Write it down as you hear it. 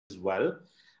well.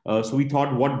 So we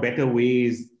thought, what better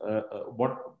ways,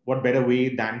 what better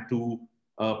way than to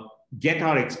get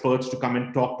our experts to come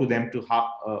and talk to them to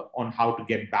on how to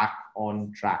get back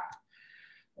on track.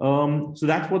 So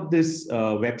that's what this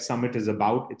web summit is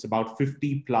about. It's about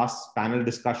 50 plus panel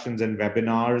discussions and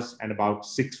webinars and about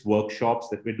 6 workshops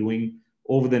that we're doing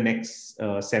over the next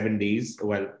 7 days.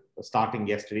 Well, starting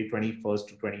yesterday, 21st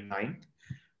to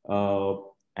 29th.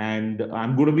 And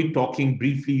I'm going to be talking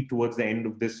briefly towards the end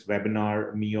of this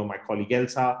webinar. Me or my colleague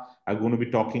Elsa are going to be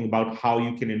talking about how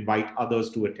you can invite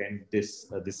others to attend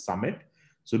this summit.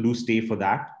 So do stay for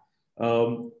that.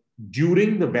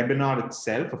 During the webinar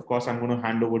itself, of course, I'm going to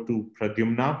hand over to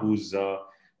Pradyumna, who's a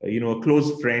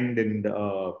close friend and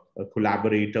a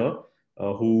collaborator,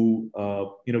 who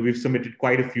we've submitted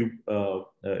quite a few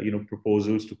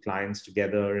proposals to clients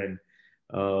together, and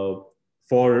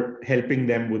for helping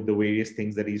them with the various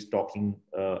things that he's talking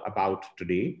about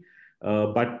today.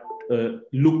 But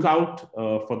look out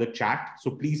for the chat.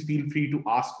 So please feel free to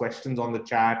ask questions on the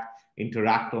chat,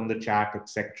 interact on the chat,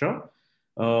 etc.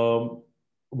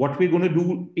 What we're going to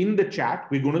do in the chat,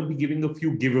 we're going to be giving a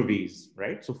few giveaways,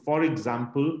 right? So for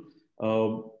example,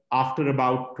 after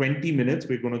about 20 minutes,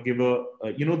 we're going to give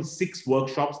the 6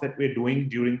 workshops that we're doing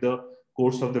during the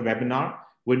course of the webinar.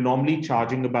 We're normally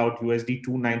charging about USD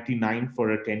 299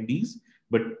 for attendees,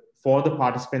 but for the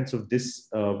participants of this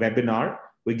webinar,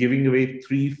 we're giving away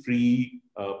 3 free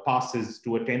passes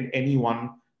to attend any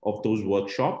one of those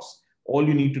workshops. All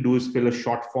you need to do is fill a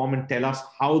short form and tell us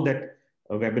how that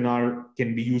webinar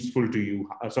can be useful to you.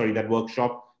 That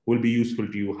workshop will be useful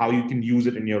to you, how you can use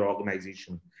it in your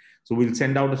organization. So we'll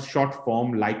send out a short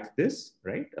form like this,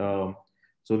 right?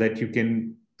 So that you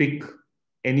can pick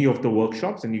any of the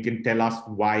workshops and you can tell us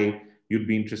why you'd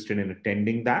be interested in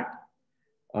attending that.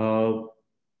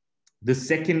 The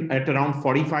second, at around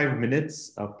 45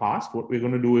 minutes past, what we're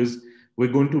going to do is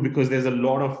because there's a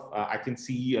lot of, I can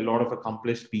see a lot of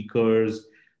accomplished speakers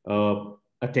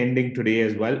attending today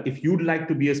as well. If you'd like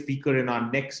to be a speaker in our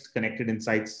next Connected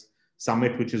Insights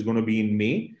Summit, which is going to be in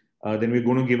May, then we're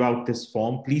going to give out this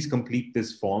form. Please complete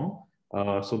this form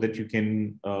so that you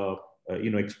can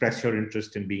express your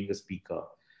interest in being a speaker.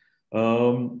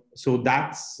 So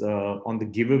that's on the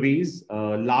giveaways.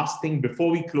 Last thing, before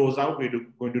we close out, we're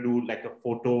going to do like a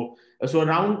photo. So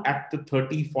around at the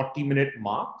 30-40 minute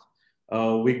mark,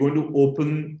 we're going to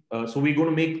open, so we're going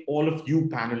to make all of you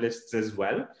panelists as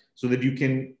well, so that you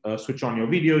can switch on your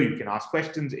video, you can ask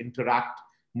questions, interact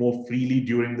more freely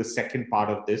during the second part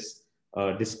of this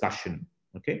discussion.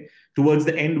 Okay. Towards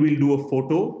the end, we'll do a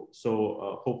photo.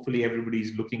 So hopefully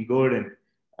everybody's looking good and,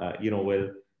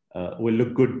 we'll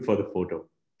look good for the photo.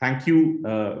 Thank you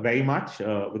very much.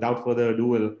 Without further ado,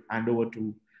 we'll hand over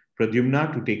to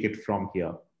Pradyumna to take it from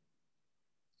here.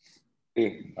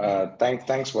 Hey,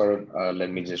 thanks, Varun.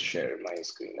 Let me just share my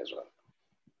screen as well.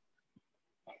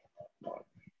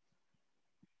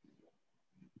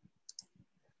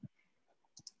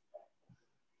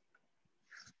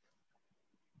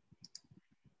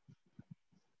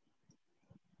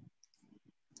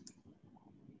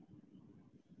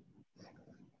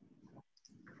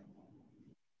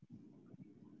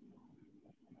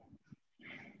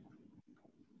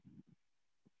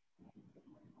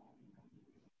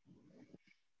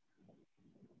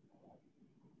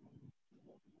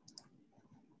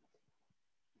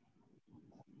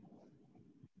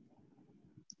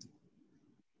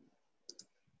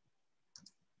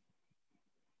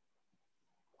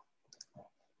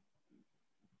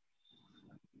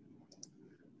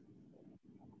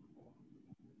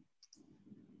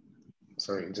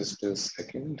 Sorry, just a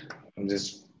second. I'm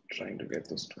just trying to get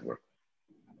this to work.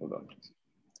 Hold on, please.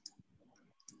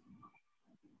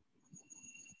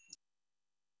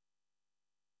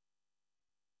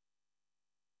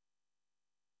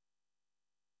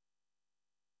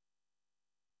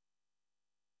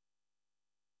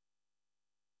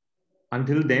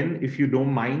 Until then, if you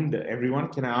don't mind, everyone,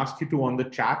 can I ask you to, on the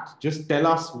chat, just tell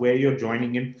us where you're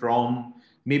joining in from,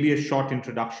 maybe a short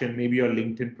introduction, maybe your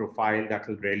LinkedIn profile. That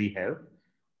will really help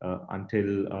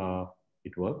until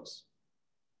it works.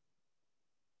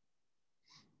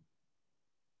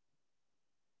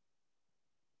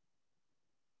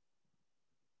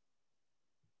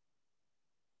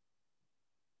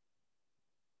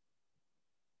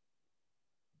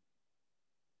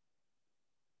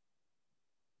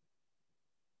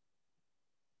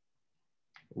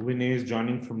 Vinay is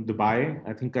joining from Dubai.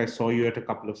 I think I saw you at a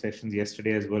couple of sessions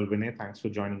yesterday as well, Vinay. Thanks for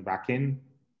joining back in.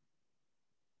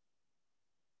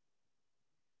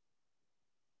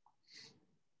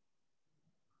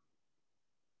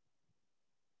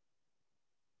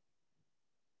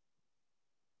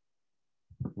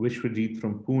 Vishwajit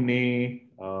from Pune,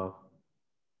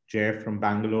 Jeff from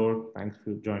Bangalore. Thanks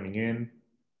for joining in.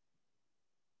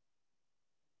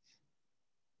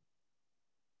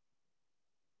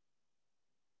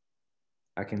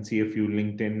 I can see a few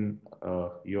LinkedIn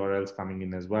URLs coming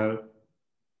in as well.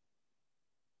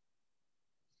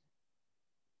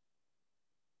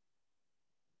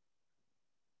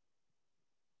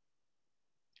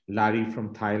 Larry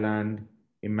from Thailand,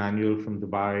 Emmanuel from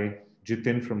Dubai,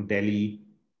 Jitin from Delhi,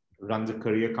 runs a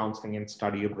career counseling and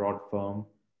study abroad firm.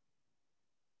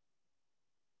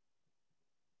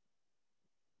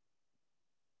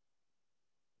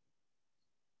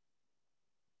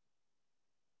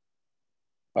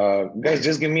 Guys,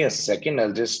 just give me a second.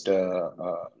 I'll just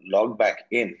log back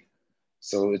in.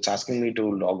 So it's asking me to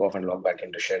log off and log back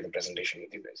in to share the presentation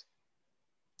with you guys.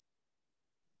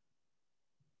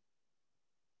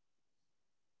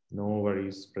 No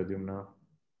worries, Pradyumna.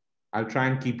 I'll try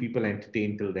and keep people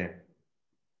entertained till then.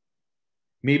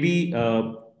 Maybe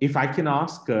if I can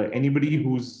ask anybody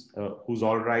who's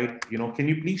all right, can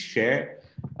you please share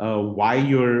why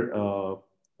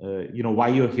why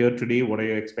you're here today? What are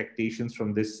your expectations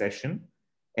from this session?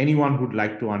 Anyone who'd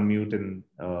like to unmute and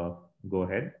go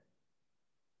ahead,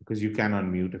 because you can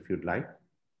unmute if you'd like.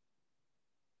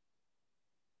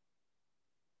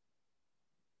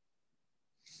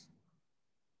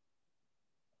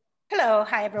 Hello,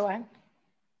 hi everyone.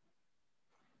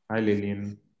 Hi,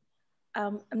 Lillian.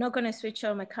 I'm not going to switch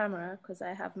on my camera because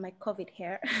I have my COVID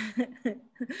hair,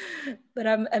 but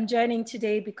I'm joining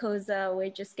today because we're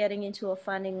just getting into a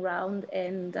funding round,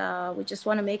 and we just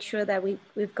want to make sure that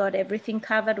we've got everything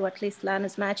covered, or at least learn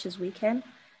as much as we can.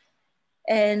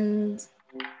 And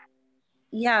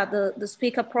yeah, the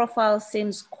speaker profile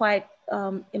seems quite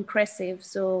impressive.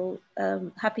 So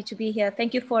happy to be here.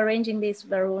 Thank you for arranging this,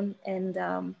 Varun,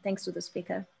 and thanks to the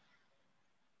speaker.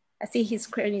 I see his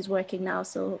screen is working now,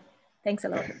 so thanks a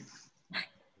lot.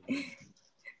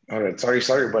 All right,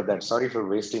 sorry about that. Sorry for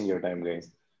wasting your time,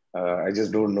 guys. I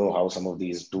just don't know how some of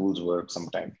these tools work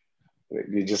sometimes.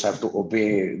 You just have to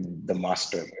obey the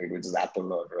master, right, which is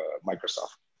Apple or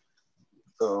Microsoft.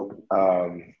 So,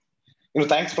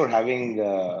 thanks for having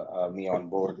me on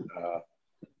board,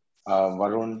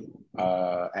 Varun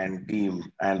and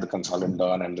team, and the consultant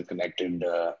Don and the connected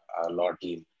law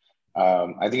team.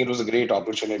 I think it was a great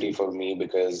opportunity for me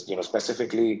because,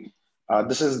 specifically,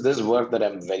 this is work that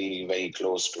I'm very, very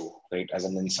close to, right? As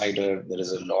an insider, there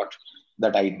is a lot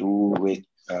that I do with,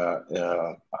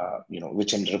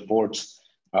 which in reports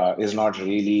is not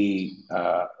really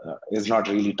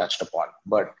touched upon.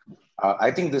 But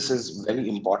I think this is very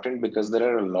important because there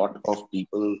are a lot of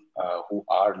people who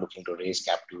are looking to raise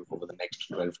capital over the next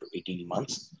 12 to 18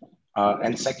 months.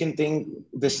 And second thing,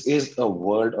 this is a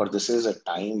world, or this is a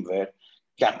time where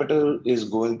capital is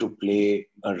going to play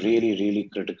a really, really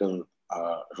critical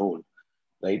role,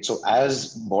 right? So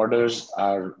as borders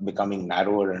are becoming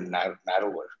narrower and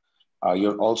narrower,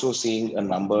 you're also seeing a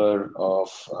number of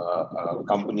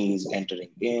companies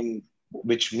entering in,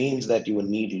 which means that you will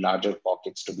need larger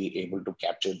pockets to be able to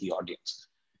capture the audience.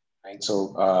 Right.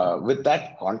 So with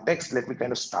that context, let me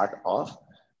kind of start off.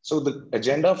 So the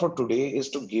agenda for today is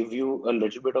to give you a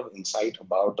little bit of insight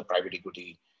about the private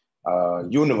equity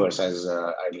universe, as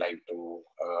I'd like to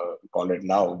call it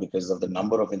now, because of the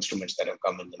number of instruments that have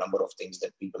come in, the number of things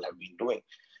that people have been doing.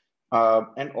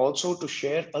 And also to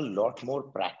share a lot more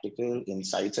practical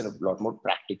insights and a lot more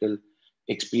practical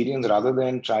experience rather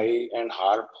than try and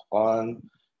harp on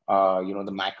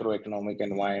the macroeconomic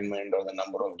environment or the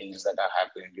number of deals that are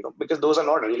happening, because those are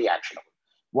not really actionable.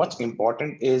 What's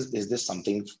important is this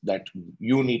something that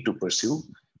you need to pursue?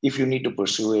 If you need to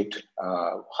pursue it,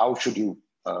 how should you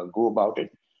go about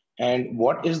it? And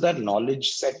what is that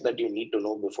knowledge set that you need to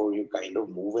know before you kind of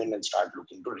move in and start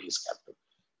looking to raise capital?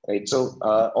 Right. So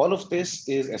all of this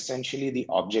is essentially the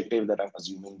objective that I'm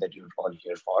assuming that you're all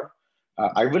here for.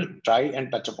 I will try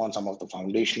and touch upon some of the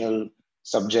foundational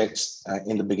subjects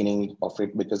in the beginning of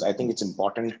it, because I think it's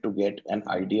important to get an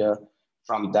idea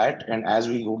from that. And as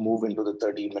we move into the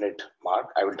 30-minute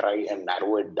mark, I will try and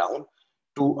narrow it down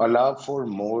to allow for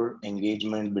more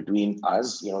engagement between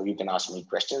us. You can ask me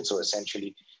questions. So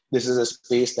essentially, this is a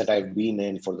space that I've been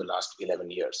in for the last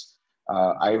 11 years.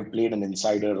 I've played an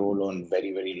insider role on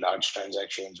very, very large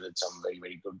transactions with some very,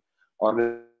 very good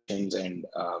organizations. And,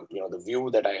 the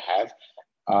view that I have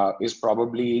is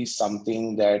probably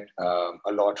something that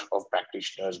a lot of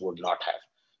practitioners would not have.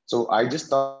 So I just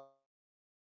thought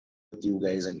with you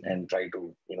guys and try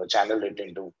to, channel it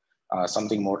into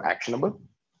something more actionable.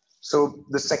 So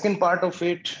the second part of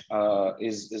it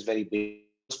is very big.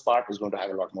 This part is going to have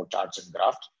a lot more charts and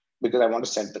graphs because I want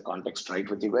to set the context right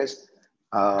with you guys.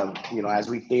 As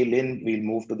we tail in, we'll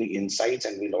move to the insights,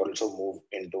 and we'll also move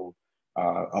into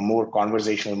a more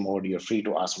conversational mode. You're free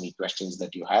to ask me questions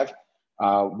that you have.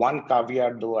 One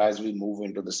caveat, though, as we move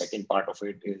into the second part of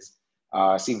it is,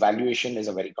 see, valuation is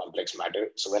a very complex matter.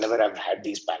 So whenever I've had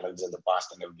these panels in the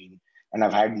past, and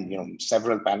I've had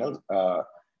several panels,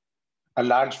 a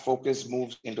large focus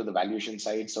moves into the valuation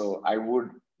side. So I would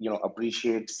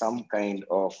appreciate some kind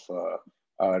of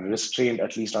restraint,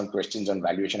 at least on questions on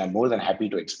valuation. I'm more than happy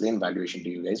to explain valuation to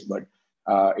you guys, but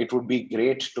it would be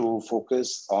great to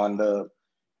focus on the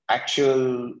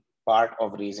actual part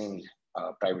of raising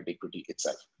private equity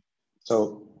itself.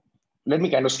 So let me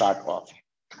kind of start off.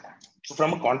 So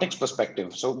from a context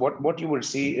perspective, so what you will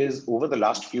see is over the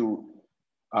last few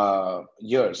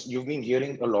years, you've been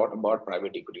hearing a lot about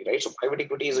private equity, right? So private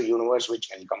equity is a universe which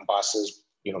encompasses,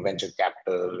 venture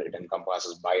capital, it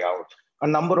encompasses buyout, a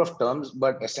number of terms,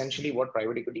 but essentially what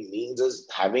private equity means is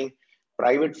having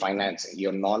private financing,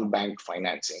 your non-bank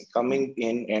financing, coming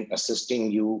in and assisting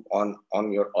you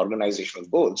on your organizational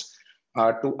goals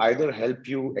to either help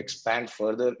you expand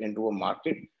further into a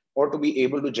market, or to be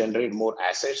able to generate more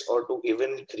assets, or to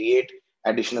even create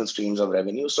additional streams of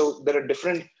revenue. So there are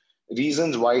different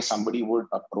reasons why somebody would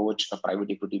approach a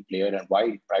private equity player, and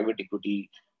why private equity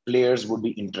players would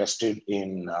be interested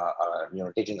in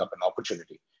taking up an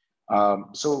opportunity.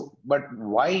 But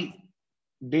why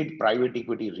did private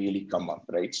equity really come up,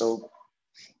 right? So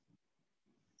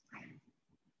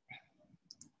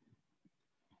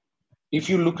if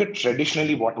you look at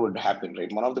traditionally what would happen,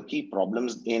 right, one of the key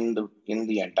problems in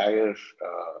the entire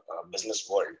business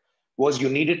world was you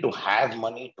needed to have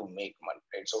money to make money,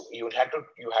 right? So you had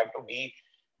to be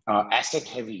asset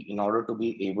heavy in order to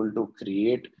be able to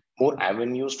create more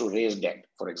avenues to raise debt,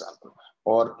 for example,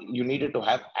 or you needed to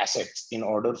have assets in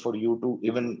order for you to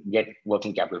even get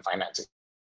working capital financing.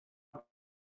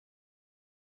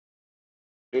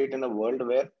 In a world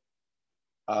where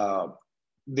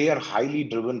they are highly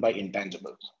driven by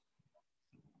intangibles.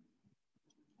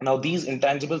 Now, these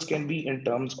intangibles can be in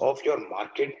terms of your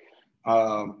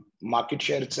market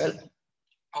share itself,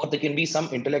 or there can be some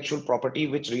intellectual property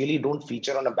which really don't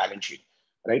feature on a balance sheet,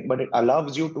 right? But it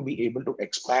allows you to be able to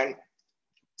expand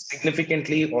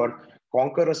significantly or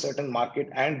conquer a certain market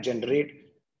and generate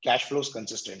cash flows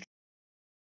consistently.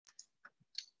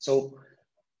 So,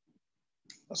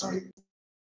 sorry.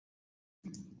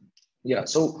 Yeah,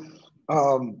 so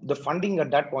the funding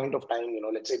at that point of time,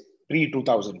 let's say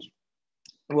pre-2000s,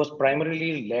 was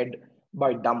primarily led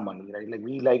by dumb money, right? Like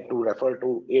we like to refer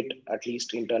to it, at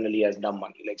least internally, as dumb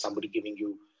money, like somebody giving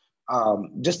you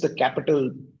just the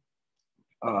capital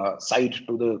side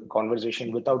to the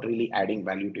conversation without really adding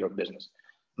value to your business.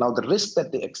 Now, the risk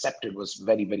that they accepted was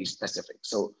very, very specific.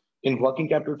 So in working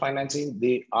capital financing,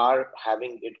 they are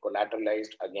having it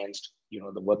collateralized against,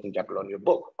 the working capital on your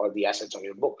book or the assets on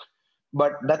your book.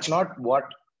 But that's not what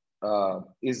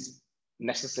is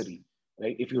necessary,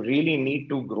 right? If you really need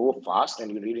to grow fast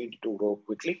and you really need to grow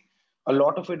quickly, a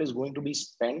lot of it is going to be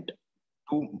spent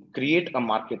to create a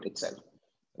market itself,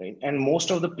 right? And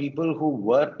most of the people who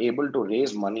were able to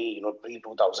raise money,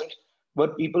 pre-2000, were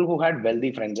people who had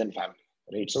wealthy friends and family,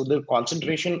 right? So the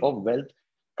concentration of wealth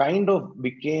kind of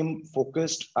became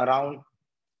focused around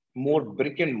more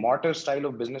brick and mortar style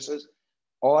of businesses,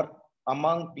 or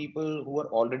among people who were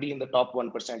already in the top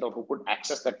 1%, or who could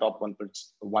access the top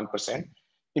 1%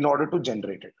 in order to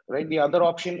generate it, right? The other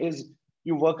option is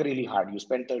you work really hard. You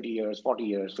spend 30 years, 40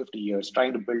 years, 50 years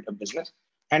trying to build a business,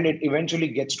 and it eventually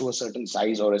gets to a certain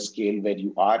size or a scale where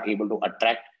you are able to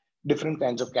attract different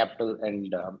kinds of capital,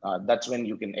 and that's when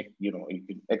you can, you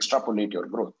can extrapolate your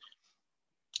growth.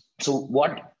 So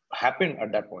what happened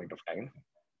at that point of time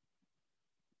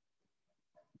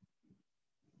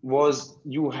was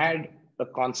you had a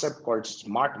concept called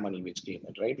smart money, which came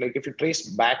in, right? Like if you trace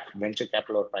back venture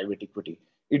capital or private equity,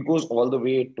 it goes all the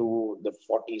way to the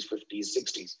 40s, 50s,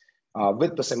 60s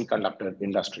with the semiconductor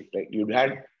industry, right? You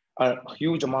had a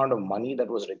huge amount of money that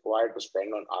was required to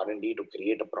spend on R&D to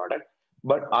create a product,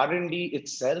 but R&D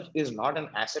itself is not an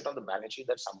asset on the balance sheet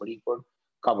that somebody could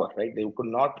cover, right? They could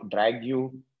not drag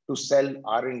you to sell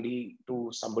R&D to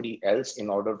somebody else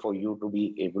in order for you to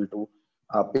be able to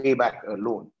pay back a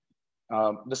loan.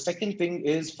 The second thing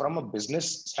is, from a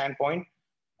business standpoint,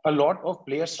 a lot of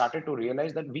players started to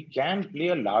realize that we can play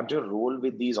a larger role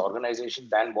with these organizations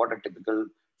than what a typical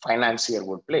financier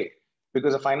would play.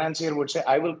 Because a financier would say,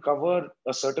 I will cover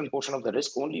a certain portion of the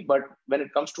risk only, but when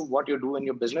it comes to what you do in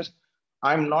your business,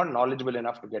 I'm not knowledgeable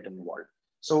enough to get involved.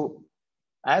 So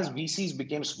as VCs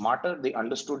became smarter, they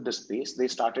understood the space. They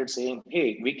started saying,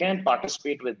 hey, we can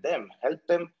participate with them, help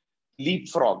them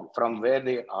leapfrog from where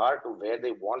they are to where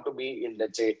they want to be in,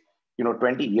 let's say,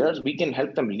 20 years. We can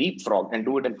help them leapfrog and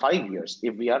do it in 5 years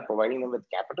if we are providing them with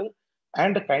capital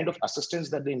and the kind of assistance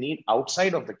that they need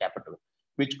outside of the capital,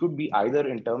 which could be either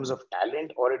in terms of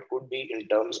talent, or it could be in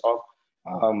terms of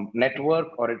network,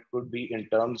 or it could be in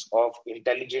terms of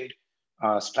intelligent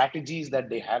strategies that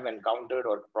they have encountered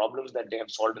or problems that they have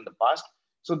solved in the past.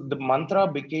 So the mantra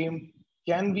became,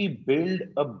 can we build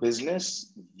a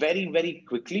business very, very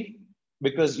quickly?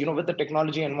 Because, with the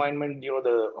technology environment,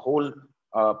 the whole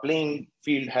playing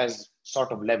field has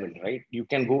sort of leveled, right? You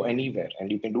can go anywhere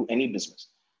and you can do any business,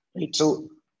 right? So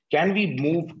can we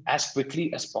move as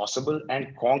quickly as possible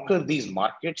and conquer these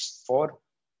markets for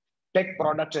tech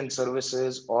products and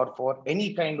services, or for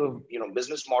any kind of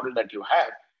business model that you have,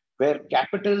 where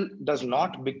capital does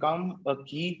not become a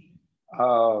key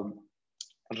uh,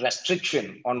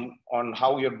 restriction on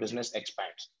how your business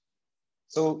expands.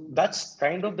 So that's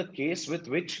kind of the case with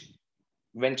which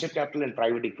venture capital and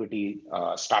private equity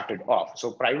started off.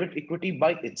 So private equity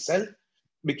by itself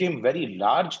became very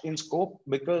large in scope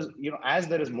because, as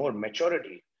there is more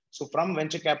maturity. So from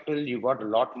venture capital, you got a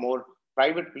lot more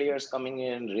private players coming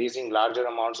in, raising larger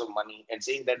amounts of money and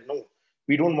saying that, no,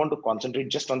 we don't want to concentrate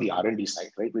just on the R&D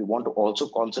side, right? We want to also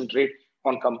concentrate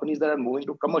on companies that are moving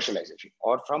to commercialization,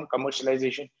 or from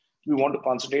commercialization, we want to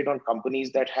concentrate on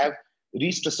companies that have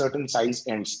reached a certain size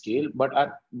and scale, but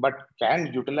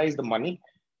can utilize the money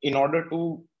in order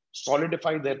to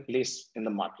solidify their place in the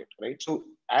market, right? So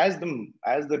as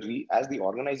the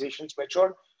organizations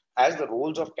matured, as the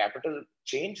roles of capital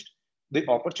changed, the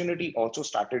opportunity also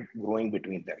started growing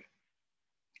between them.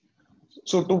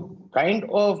 So to kind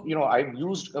of, I've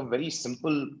used a very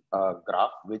simple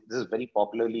graph, which is very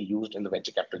popularly used in the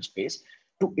venture capital space,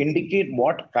 to indicate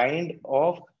what kind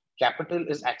of capital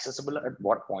is accessible at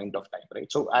what point of time, right?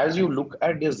 So as you look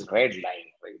at this red line,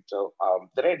 right? So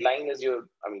the red line is your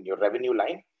revenue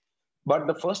line. But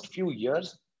the first few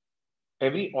years,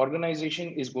 every organization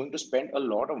is going to spend a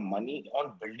lot of money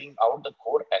on building out the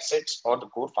core assets or the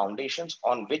core foundations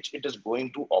on which it is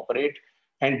going to operate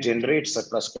and generate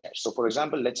surplus cash. So for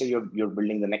example, let's say you're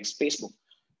building the next Facebook.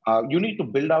 You need to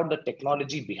build out the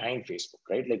technology behind Facebook,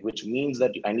 right? Like, which means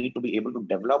that I need to be able to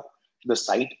develop the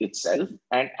site itself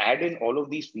and add in all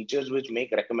of these features which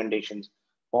make recommendations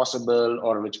possible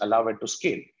or which allow it to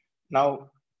scale. Now,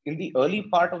 in the early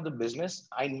part of the business,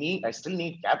 I still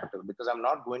need capital, because I'm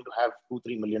not going to have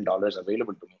 $2-3 million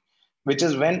available to me, which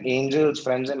is when angels,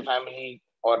 friends and family,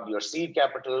 or your seed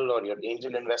capital or your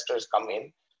angel investors come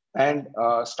in and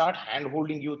start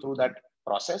hand-holding you through that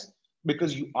process,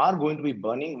 because you are going to be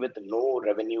burning with no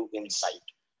revenue in sight,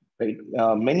 right?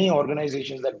 Many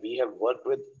organizations that we have worked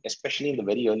with, especially in the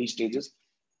very early stages,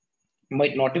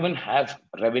 might not even have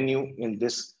revenue in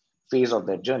this phase of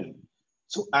their journey.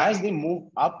 So as they move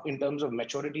up in terms of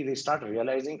maturity, they start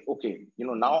realizing, okay,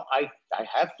 now I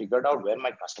have figured out where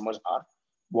my customers are,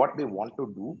 what they want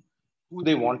to do, who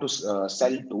they want to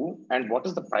sell to, and what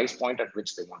is the price point at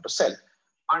which they want to sell.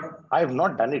 But I have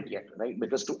not done it yet, right?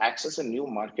 Because to access a new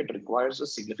market requires a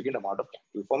significant amount of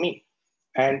capital for me.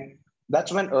 And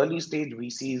that's when early stage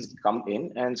VCs come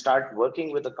in and start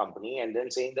working with the company and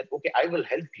then saying that, okay, I will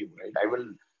help you, right?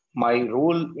 My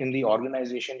role in the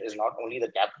organization is not only the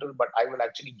capital, but I will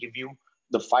actually give you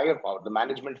the firepower, the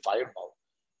management firepower,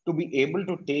 to be able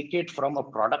to take it from a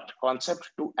product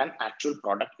concept to an actual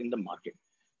product in the market.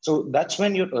 So that's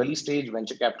when your early stage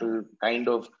venture capital kind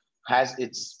of has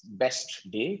its best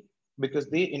day, because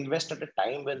they invest at a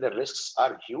time when the risks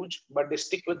are huge, but they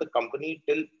stick with the company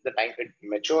till the time it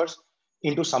matures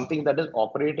into something that is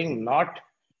operating not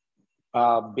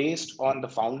based on the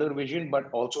founder vision, but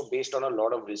also based on a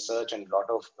lot of research and a lot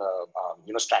of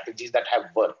strategies that have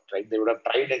worked, right? They would have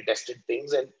tried and tested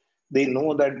things, and they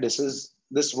know that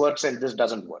this works and this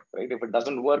doesn't work, right? If it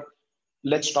doesn't work,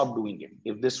 let's stop doing it.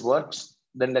 If this works,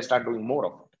 then let's start doing more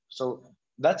of it. So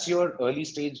that's your early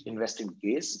stage investing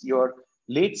case. Your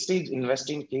late stage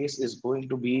investing case is going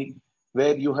to be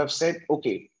where you have said,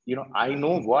 okay, I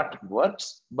know what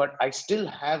works, but I still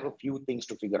have a few things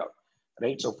to figure out,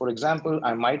 right? So for example,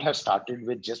 I might have started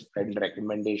with just friend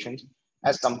recommendations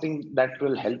as something that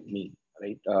will help me,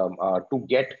 right, to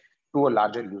get to a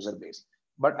larger user base.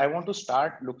 But I want to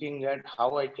start looking at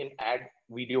how I can add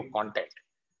video content,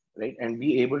 right, and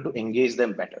be able to engage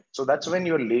them better. So that's when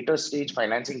your later stage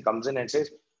financing comes in and says,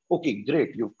 okay,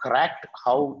 great, you've cracked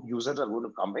how users are going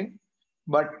to come in,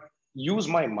 but use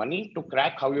my money to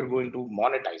crack how you're going to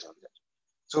monetize on that.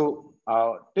 So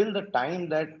till the time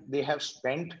that they have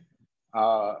spent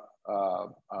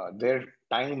their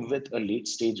time with a late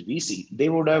stage VC, they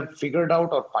would have figured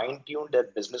out or fine-tuned their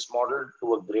business model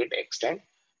to a great extent.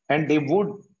 and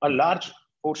a large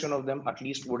portion of them at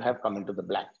least would have come into the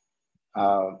black.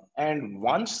 And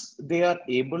once they are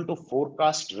able to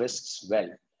forecast risks well,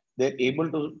 they're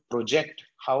able to project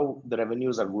how the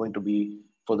revenues are going to be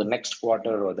for the next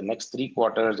quarter or the next 3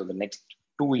 quarters or the next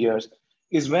 2 years,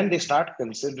 is when they start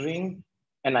considering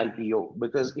an IPO.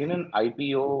 Because in an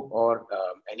IPO or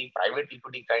any private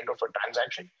equity kind of a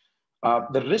transaction,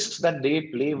 the risks that they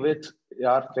play with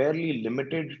are fairly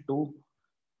limited to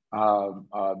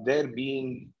there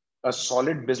being a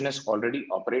solid business already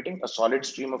operating, a solid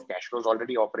stream of cash flows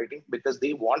already operating, because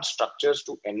they want structures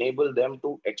to enable them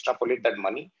to extrapolate that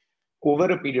money over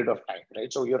a period of time,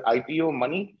 right? So your IPO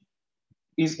money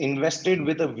is invested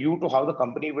with a view to how the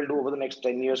company will do over the next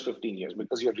 10 years, 15 years,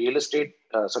 because your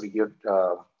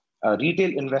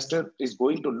retail investor is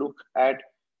going to look at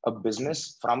a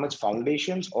business from its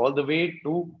foundations all the way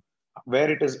to where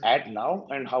it is at now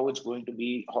and how it's going to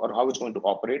be or how it's going to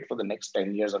operate for the next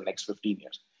 10 years or next 15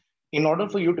 years. In order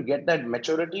for you to get that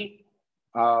maturity,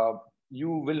 you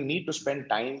will need to spend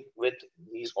time with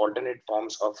these alternate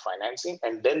forms of financing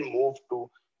and then move to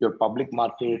your public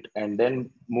market and then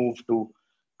move to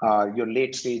your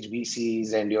late stage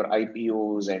VCs and your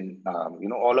IPOs and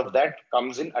all of that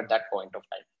comes in at that point of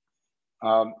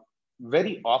time.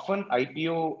 Very often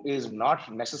IPO is not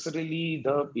necessarily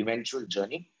the eventual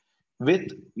journey.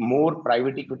 With more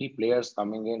private equity players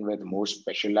coming in with more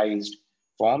specialized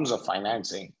forms of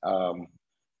financing,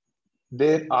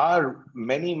 there are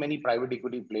many private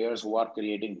equity players who are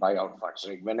creating buyout funds,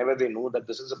 right? Whenever they know that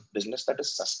this is a business that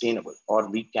is sustainable,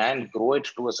 or we can grow it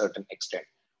to a certain extent,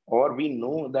 or we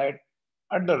know that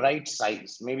at the right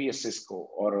size, maybe a Cisco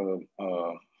or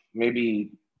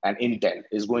maybe an Intel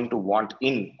is going to want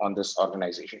in on this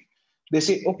organization. They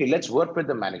say, okay, let's work with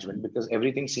the management because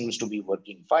everything seems to be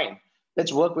working fine.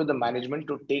 Let's work with the management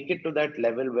to take it to that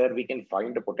level where we can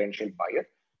find a potential buyer.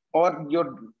 Or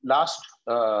your last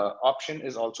option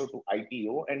is also to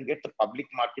IPO and get the public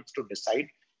markets to decide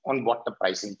on what the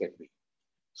pricing can be.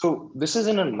 So this is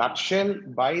in a nutshell,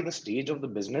 by the stage of the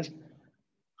business,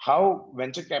 how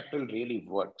venture capital really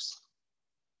works.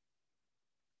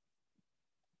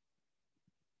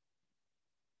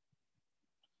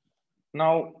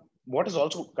 Now, what is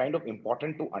also kind of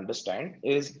important to understand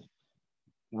is,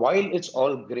 while it's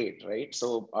all great, right?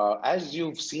 So as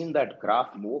you've seen that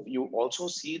graph move, you also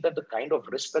see that the kind of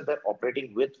risk that they're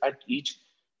operating with at each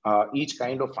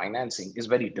kind of financing is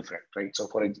very different, right?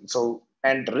 So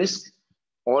and risk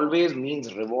always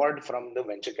means reward from the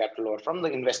venture capital or from the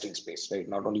investing space, right?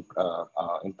 Not only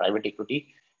in private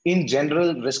equity. In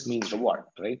general, risk means reward,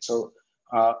 right? So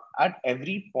at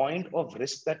every point of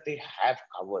risk that they have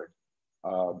covered,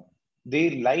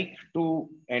 they like to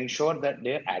ensure that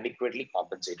they're adequately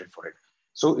compensated for it.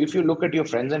 So if you look at your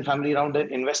friends and family around, they're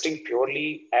investing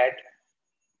purely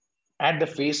at the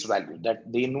face value, that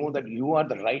they know that you are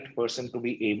the right person to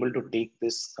be able to take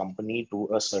this company to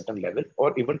a certain level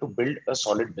or even to build a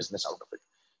solid business out of it.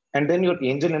 And then your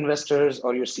angel investors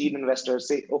or your seed investors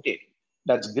say, okay,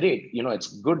 that's great. It's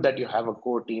good that you have a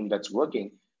core team that's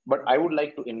working, but I would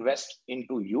like to invest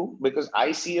into you because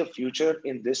I see a future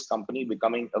in this company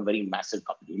becoming a very massive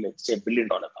company, let's say $1 billion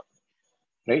company,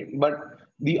 right? But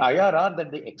the IRR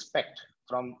that they expect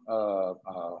from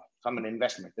an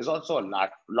investment is also a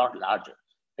lot larger,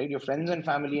 right? Your friends and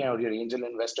family or your angel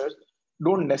investors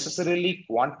don't necessarily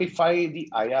quantify the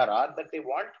IRR that they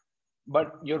want,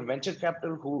 but your venture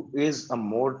capital, who is a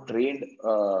more trained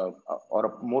or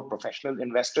a more professional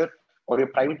investor, or your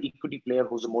private equity player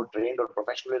who's a more trained or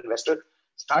professional investor,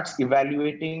 starts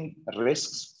evaluating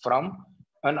risks from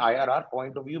an IRR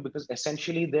point of view, because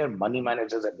essentially they're money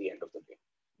managers at the end of the day,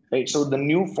 right? So the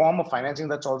new form of financing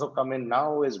that's also come in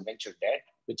now is venture debt,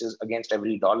 which is against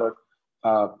every dollar.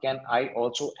 Can I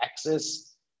also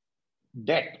access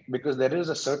debt? Because there is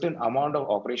a certain amount of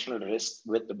operational risk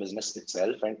with the business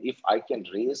itself. And if I can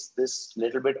raise this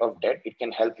little bit of debt, it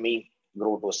can help me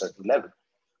grow to a certain level.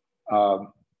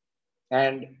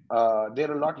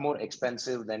 They're a lot more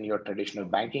expensive than your traditional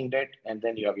banking debt. And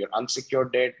then you have your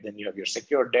unsecured debt, then you have your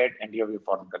secured debt, and you have your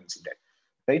foreign currency debt,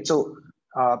 right? So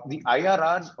the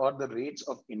IRRs or the rates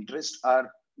of interest are,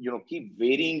 keep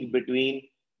varying between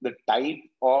the type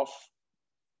of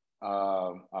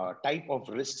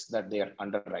risks that they are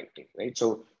underwriting, right?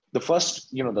 So the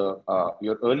first,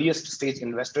 your earliest stage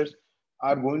investors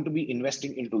are going to be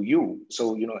investing into you.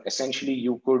 So, essentially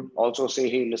you could also say,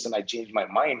 hey, listen, I changed my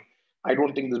mind. I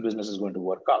don't think this business is going to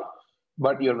work out.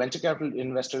 But your venture capital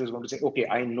investor is going to say, okay,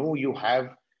 I know you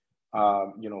have,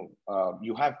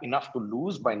 you have enough to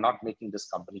lose by not making this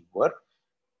company work.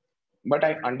 But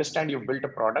I understand you've built a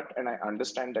product and I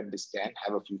understand that this can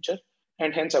have a future.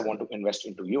 and hence I want to invest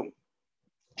into you.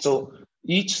 So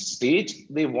each stage,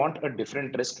 they want a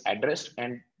different risk addressed,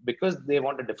 and because they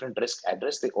want a different risk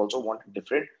address, they also want a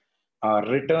different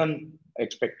return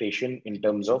expectation in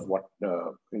terms of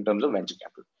in terms of venture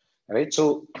capital, right?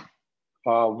 So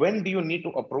when do you need to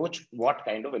approach what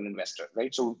kind of an investor,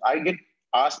 right? So I get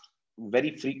asked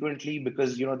very frequently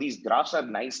because these graphs are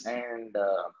nice and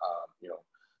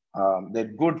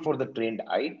they're good for the trained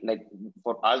eye. Like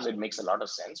for us, it makes a lot of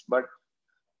sense, but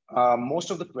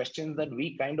most of the questions that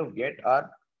we kind of get are,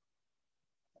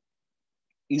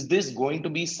 is this going to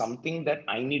be something that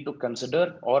I need to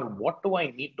consider, or what do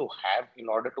I need to have in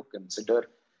order to consider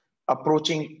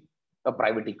approaching a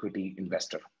private equity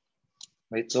investor,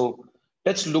 right? So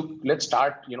let's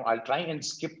start, I'll try and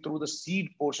skip through the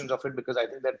seed portions of it because I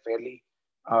think they're fairly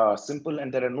simple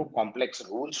and there are no complex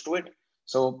rules to it.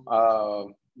 So,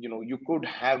 you could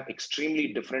have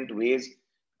extremely different ways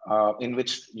in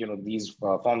which, these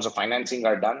forms of financing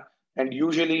are done. And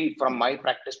usually from my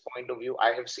practice point of view,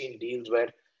 I have seen deals where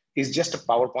it's just a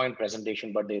PowerPoint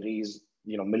presentation, but they raise,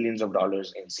 millions of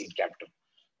dollars in seed capital,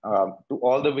 to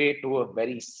all the way to a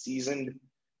very seasoned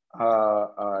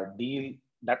deal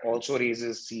that also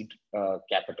raises seed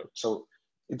capital. So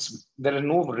there are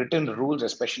no written rules,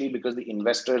 especially because the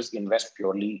investors invest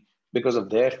purely because of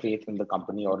their faith in the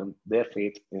company or in their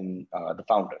faith in the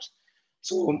founders.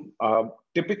 So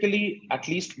typically, at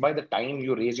least by the time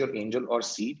you raise your angel or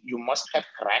seed, you must have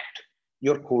cracked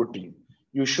your core team.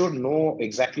 You should know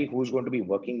exactly who's going to be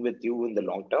working with you in the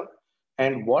long term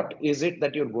and what is it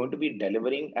that you're going to be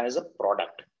delivering as a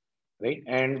product, right?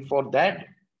 And for that,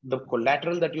 the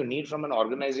collateral that you need from an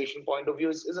organization point of view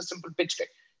is a simple pitch deck,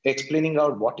 explaining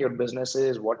out what your business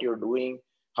is, what you're doing,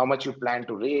 how much you plan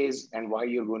to raise, and why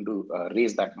you're going to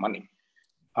raise that money.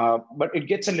 But it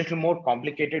gets a little more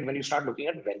complicated when you start looking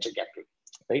at venture capital,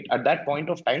 right? At that point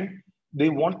of time, they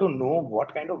want to know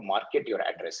what kind of market you're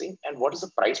addressing and what is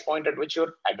the price point at which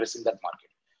you're addressing that market,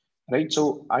 right?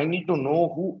 So I need to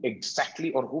know who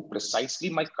exactly or who precisely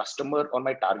my customer or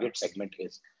my target segment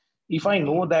is. If I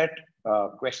know that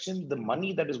question, the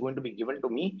money that is going to be given to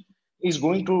me is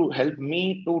going to help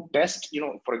me to test,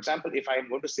 for example, if I'm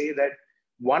going to say that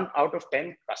 1 out of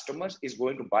 10 customers is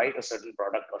going to buy a certain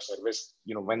product or service,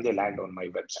 when they land on my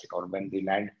website or when they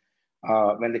land,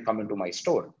 when they come into my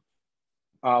store.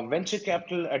 Venture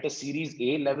capital at a series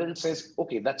A level says,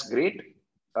 okay, that's great.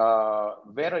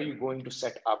 Where are you going to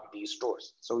set up these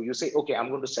stores? So you say, okay, I'm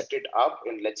going to set it up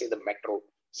in, let's say, the metro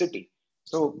city.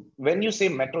 So when you say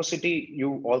metro city,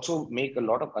 you also make a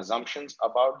lot of assumptions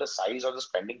about the size or the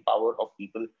spending power of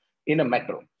people in a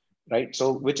metro, right?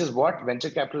 So which is what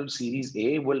venture capital series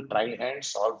A will try and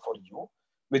solve for you,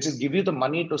 which is give you the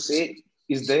money to say,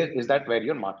 is that where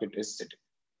your market is sitting?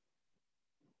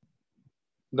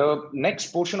 The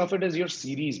next portion of it is your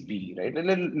series B, right? A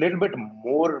little bit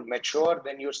more mature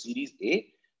than your series A.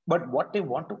 But what they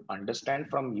want to understand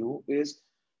from you is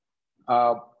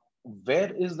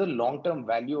where is the long-term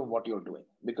value of what you're doing?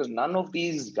 Because none of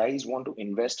these guys want to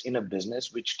invest in a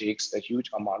business which takes a huge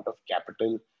amount of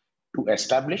capital to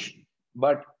establish,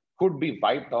 but could be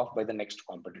wiped off by the next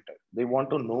competitor. They want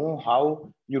to know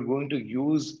how you're going to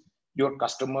use your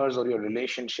customers or your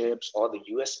relationships or the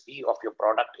USP of your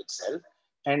product itself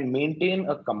and maintain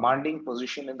a commanding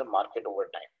position in the market over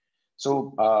time.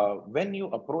 So when you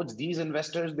approach these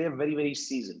investors, they're very, very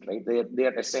seasoned, right? They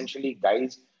are essentially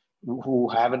guys who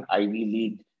have an Ivy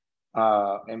League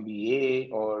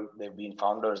MBA, or they've been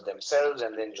founders themselves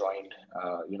and then joined,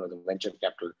 the venture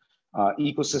capital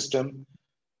ecosystem.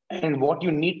 And what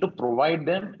you need to provide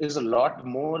them is a lot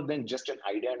more than just an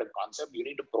idea and a concept. You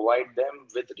need to provide them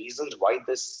with reasons why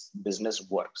this business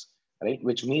works, right?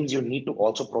 Which means you need to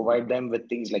also provide them with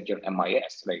things like your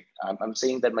MIS, right? I'm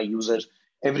saying that my users,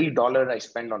 every dollar I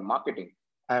spend on marketing,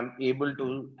 I'm able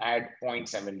to add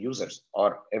 0.7 users,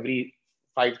 or every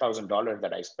 $5,000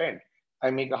 that I spend,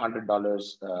 I make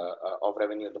 $100 of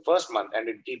revenue in the first month, and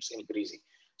it keeps increasing.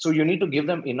 So you need to give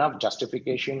them enough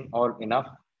justification or enough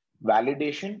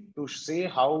validation to say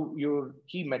how your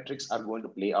key metrics are going to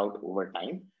play out over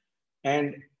time.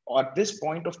 And at this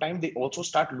point of time, they also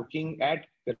start looking at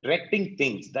correcting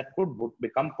things that could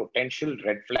become potential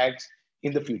red flags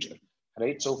in the future,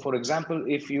 right? So for example,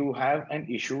 if you have an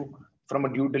issue from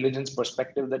a due diligence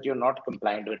perspective that you're not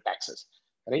compliant with taxes,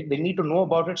 right? They need to know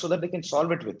about it so that they can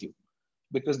solve it with you,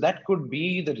 because that could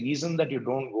be the reason that you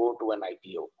don't go to an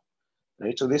IPO.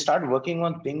 Right? So they start working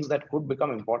on things that could become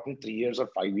important 3 years or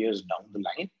 5 years down the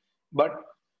line, but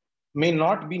may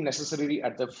not be necessarily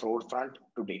at the forefront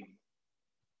today.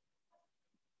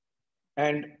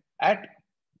 And at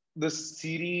the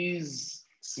series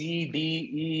C, D,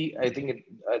 E, I think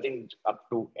up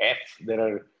to F, there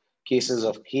are cases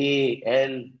of K,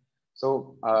 L.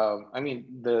 So, I mean,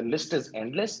 the list is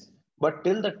endless, but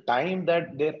till the time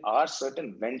that there are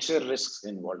certain venture risks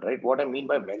involved, right? What I mean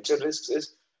by venture risks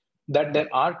is that there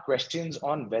are questions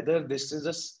on whether this is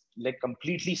a like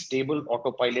completely stable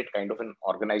autopilot kind of an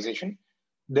organization.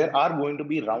 There are going to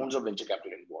be rounds of venture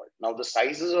capital involved. Now, the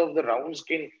sizes of the rounds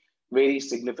can vary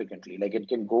significantly. Like it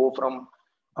can go from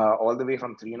all the way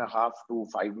from $3.5 to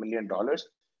 $5 million.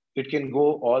 It can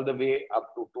go all the way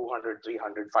up to 200,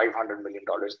 300, $500 million,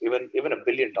 even $1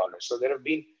 billion. So there have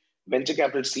been venture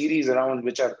capital series around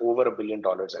which are over $1 billion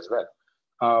as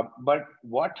well. But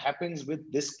what happens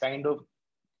with this kind of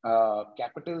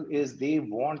capital is they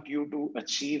want you to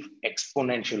achieve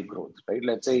exponential growth, right?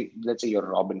 Let's say you're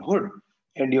Robin Hood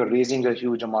and you're raising a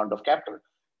huge amount of capital.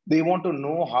 They want to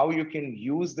know how you can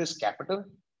use this capital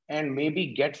and maybe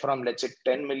get from, let's say,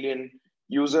 10 million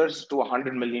users to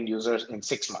 100 million users in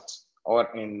 6 months or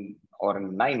in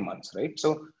 9 months, right?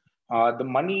 So the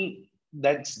money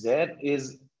that's there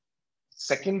is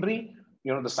secondary.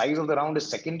 The size of the round is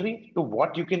secondary to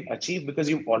what you can achieve because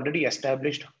you've already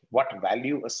established what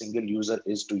value a single user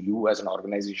is to you as an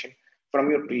organization from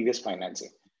your previous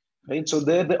financing, right? So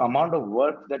there, the amount of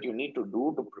work that you need to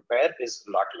do to prepare is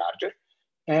a lot larger.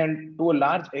 And to a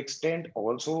large extent,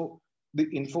 also, the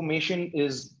information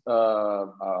is,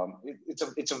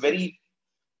 it's a very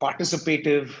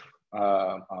participative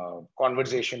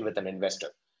conversation with an investor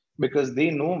because they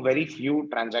know very few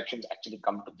transactions actually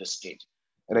come to this stage,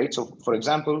 right? So, for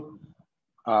example,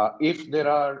 if there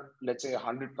are, let's say,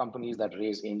 100 companies that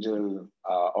raise angel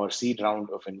or seed round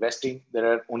of investing,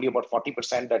 there are only about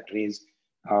 40% that raise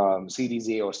Series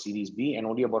A or Series B, and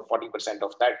only about 40%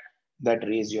 of that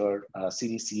raise your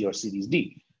Series C or Series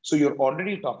D. So you're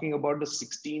already talking about the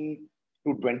 16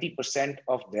 to 20%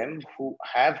 of them who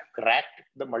have cracked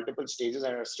the multiple stages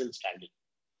and are still standing.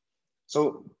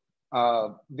 So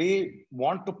they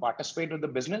want to participate with the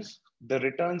business. The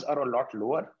returns are a lot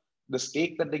lower. The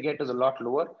stake that they get is a lot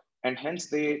lower. And hence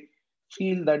they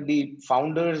feel that the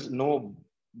founders know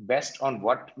best on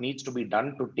what needs to be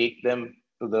done to take them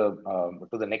to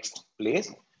the next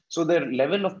place. So their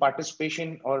level of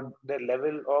participation or their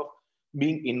level of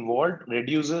being involved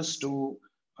reduces to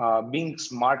being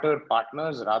smarter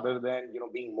partners rather than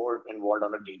being more involved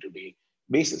on a day-to-day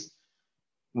basis.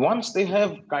 Once they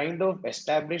have kind of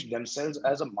established themselves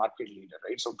as a market leader,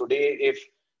 right? So today,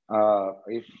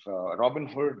 if Robin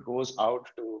Hood goes out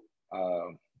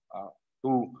uh,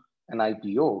 to an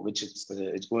IPO, which it's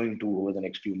going to over the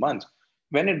next few months,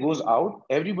 when it goes out,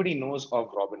 everybody knows of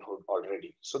Robin Hood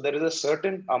already. So there is a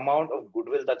certain amount of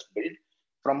goodwill that's built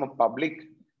from a public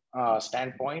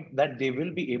standpoint that they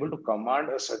will be able to command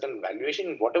a certain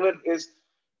valuation, whatever is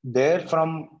there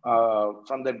from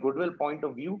their goodwill point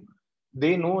of view.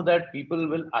 They know that people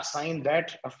will assign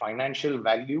that a financial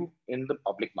value in the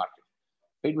public market,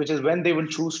 right? Which is when they will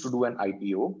choose to do an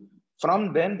IPO.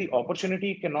 From then, the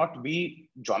opportunity cannot be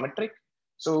geometric.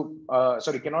 So,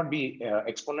 sorry, cannot be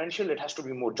exponential. It has to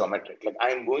be more geometric. Like I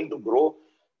am going to grow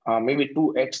maybe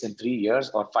 2x in 3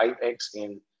 years or 5x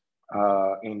in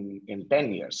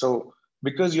 10 years. So,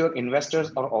 because your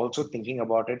investors are also thinking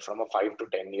about it from a 5 to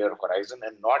 10 year horizon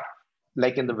and not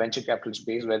like in the venture capital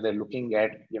space where they're looking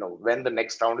at when the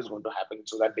next round is going to happen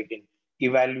so that they can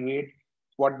evaluate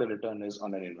what the return is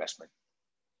on an investment.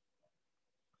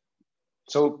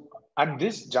 So at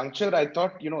this juncture, I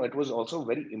thought it was also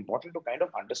very important to kind of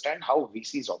understand how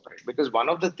VCs operate, because one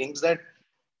of the things that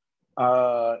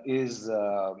is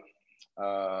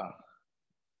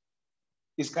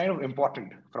kind of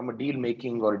important from a deal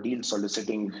making or deal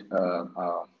soliciting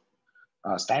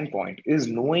standpoint is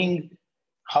knowing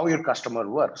how your customer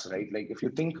works, right? Like if you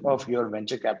think of your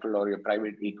venture capital or your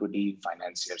private equity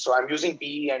financier. So I'm using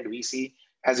PE and VC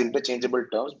as interchangeable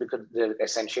terms because they're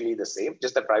essentially the same.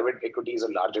 Just the private equity is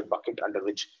a larger bucket under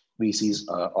which VCs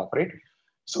operate.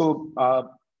 So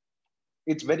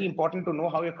it's very important to know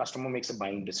how your customer makes a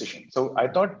buying decision. So I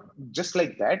thought just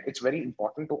like that, it's very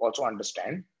important to also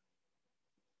understand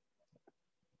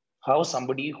how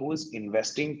somebody who is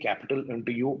investing capital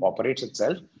into you operates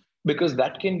itself, because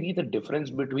that can be the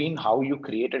difference between how you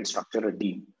create and structure a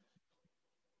deal.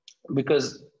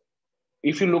 Because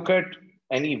if you look at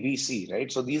any VC,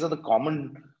 right? So these are the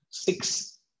common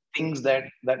 6 things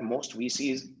that most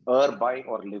VCs err by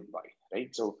or live by,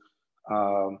 right? So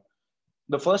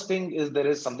the first thing is there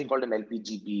is something called an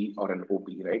LPGP or an OP,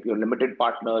 right? Your limited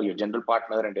partner, your general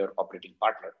partner, and your operating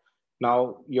partner.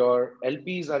 Now, your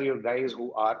LPs are your guys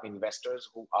who are investors,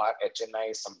 who are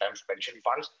HNIs, sometimes pension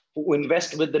funds, who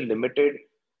invest with the limited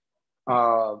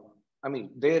I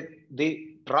mean,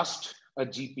 they trust a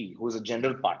GP who is a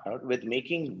general partner with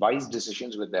making wise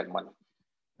decisions with their money,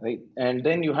 right? And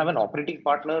then you have an operating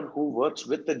partner who works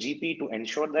with the GP to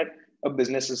ensure that a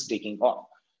business is taking off.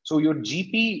 So your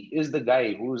GP is the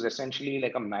guy who is essentially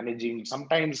like a managing,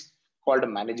 sometimes called a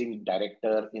managing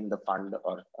director in the fund,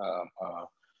 or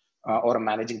a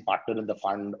managing partner in the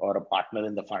fund, or a partner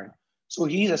in the fund. So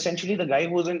he's essentially the guy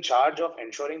who's in charge of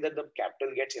ensuring that the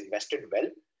capital gets invested well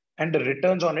and the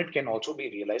returns on it can also be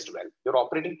realized well. Your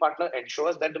operating partner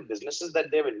ensures that the businesses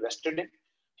that they've invested in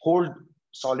hold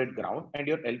solid ground, and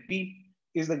your LP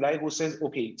is the guy who says,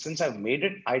 okay, since I've made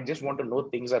it, I just want to know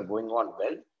things are going on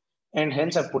well, and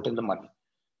hence I've put in the money.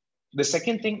 The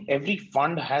second thing, every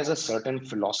fund has a certain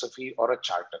philosophy or a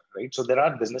charter, right? So there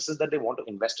are businesses that they want to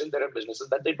invest in, there are businesses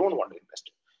that they don't want to invest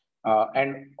in.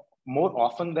 And more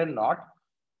often than not,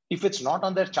 if it's not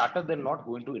on their charter, they're not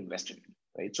going to invest in it,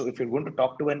 right? So if you're going to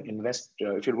talk to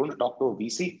if you're going to talk to a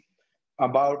VC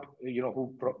about,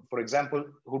 who, for example,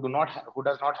 who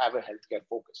does not have a healthcare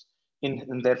focus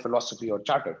in their philosophy or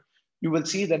charter, you will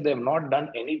see that they have not done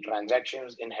any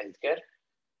transactions in healthcare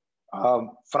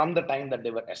from the time that they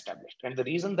were established. And the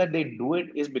reason that they do it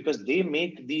is because they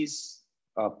make these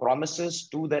promises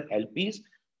to their LPs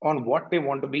on what they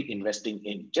want to be investing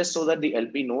in, just so that the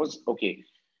LP knows, okay,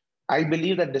 I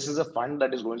believe that this is a fund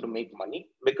that is going to make money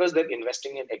because they're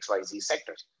investing in XYZ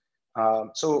sectors.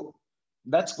 So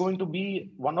that's going to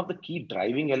be one of the key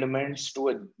driving elements to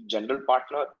a general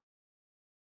partner.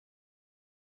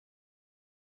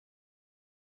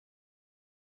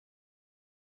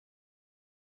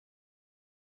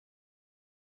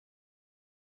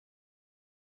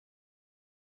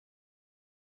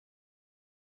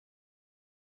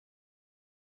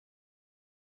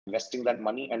 Investing that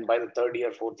money, and by the third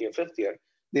year, fourth year, fifth year,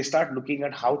 they start looking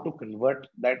at how to convert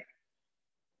that.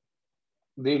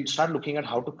 They start looking at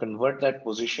how to convert that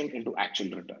position into actual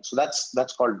return. So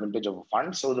that's called vintage of a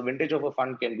fund. So the vintage of a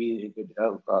fund can be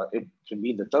it can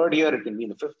be in the third year, it can be in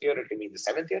the fifth year, it can be in the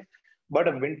seventh year. But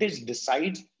a vintage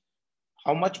decides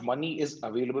how much money is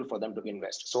available for them to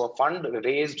invest. So a fund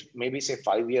raised maybe say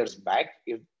 5 years back,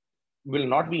 it will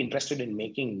not be interested in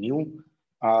making new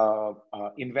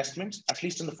investments, at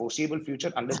least in the foreseeable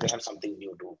future, unless they have something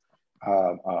new to,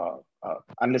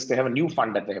 unless they have a new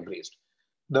fund that they have raised.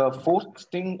 The fourth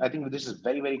thing, I think this is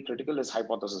very, very critical, is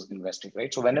hypothesis investing,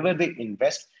 right? So whenever they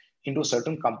invest into a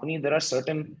certain company, there are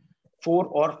certain 4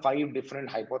 or 5 different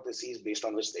hypotheses based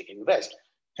on which they can invest.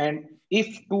 And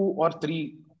if 2 or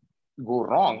 3 go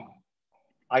wrong,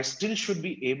 I still should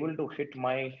be able to hit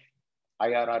my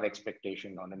IRR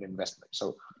expectation on an investment.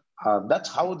 So that's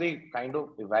how they kind of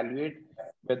evaluate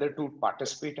whether to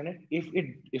participate in it.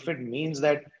 If it means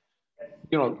that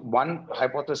one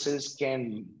hypothesis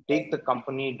can take the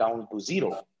company down to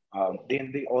zero,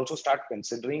 then they also start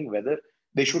considering whether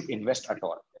they should invest at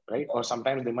all, right? Or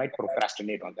sometimes they might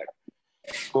procrastinate on that.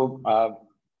 So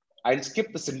I'll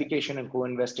skip the syndication and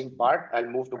co-investing part. I'll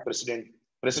move to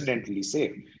precedently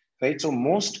safe, right? So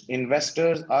most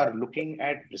investors are looking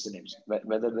at precedents,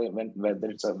 whether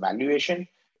it's a valuation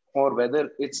or whether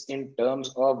it's in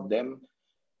terms of them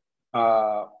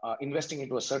investing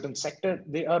into a certain sector.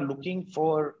 They are looking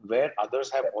for where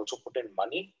others have also put in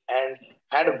money and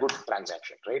had a good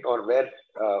transaction, right? Or where,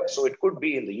 so it could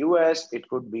be in the US, it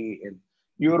could be in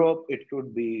Europe, it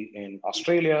could be in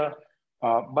Australia,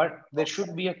 but there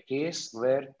should be a case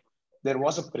where there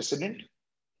was a precedent,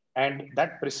 and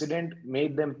that precedent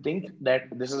made them think that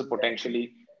this is a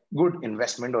potentially good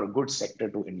investment or a good sector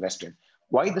to invest in.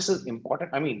 Why this is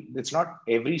important? I mean, it's not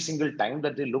every single time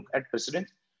that they look at precedent,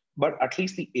 but at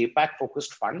least the APAC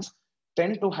focused funds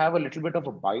tend to have a little bit of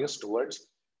a bias towards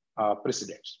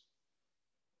precedents.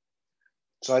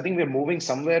 So I think we're moving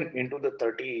somewhere into the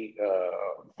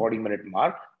 40-minute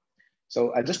mark.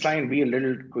 So I'll just try and be a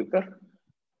little quicker.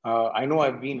 I know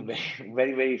I've been very,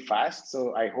 very, very fast.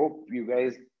 So I hope you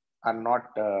guys are not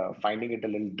finding it a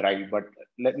little dry, but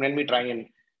let me try and,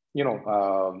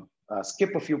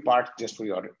 skip a few parts just for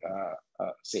your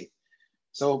sake.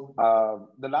 So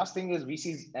the last thing is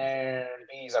VCs and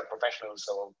PEs are professionals.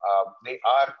 So they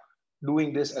are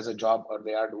doing this as a job, or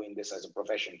they are doing this as a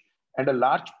profession. And a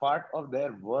large part of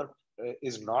their work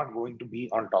is not going to be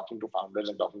on talking to founders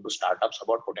and talking to startups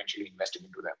about potentially investing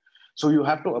into them. So you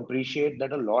have to appreciate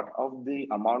that a lot of the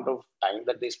amount of time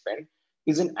that they spend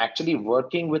is in actually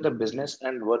working with a business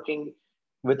and working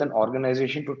with an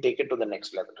organization to take it to the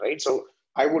next level, right? So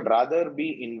I would rather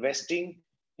be investing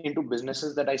into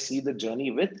businesses that I see the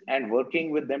journey with and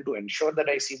working with them to ensure that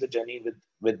I see the journey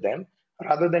with them,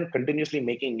 rather than continuously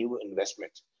making new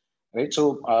investments. right?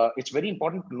 So it's very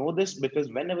important to know this,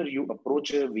 because whenever you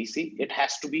approach a VC, it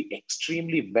has to be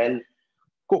extremely well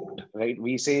cooked, right?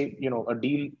 We say, a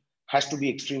deal has to be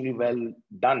extremely well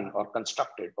done or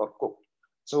constructed or cooked.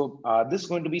 So this is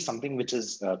going to be something which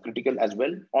is critical as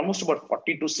well. Almost about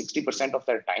 40 to 60% of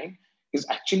their time is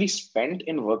actually spent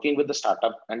in working with the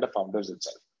startup and the founders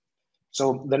itself.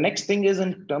 So the next thing is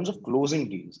in terms of closing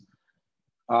deals.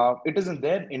 It is in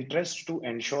their interest to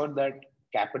ensure that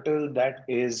capital that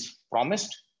is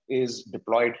promised is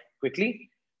deployed quickly,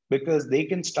 because they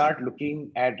can start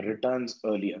looking at returns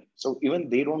earlier. So even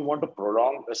they don't want to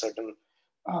prolong a certain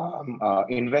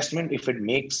investment if it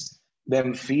makes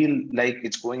them feel like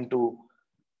it's going to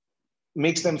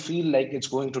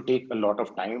take a lot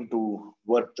of time to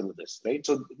work through this, right?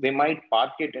 So they might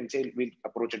park it and say, we'll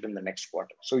approach it in the next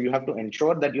quarter. So you have to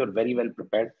ensure that you're very well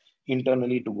prepared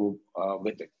internally to go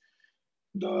with it.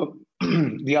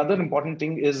 The other important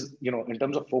thing is, in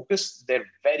terms of focus, they're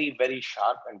very, very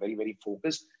sharp and very, very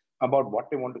focused about what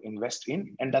they want to invest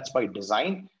in. And that's by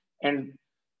design. And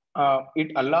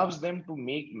it allows them to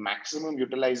make maximum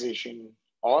utilization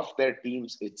of their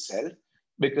teams itself,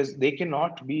 because they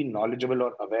cannot be knowledgeable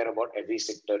or aware about every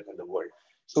sector in the world.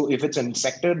 So if it's a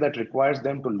sector that requires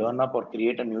them to learn up or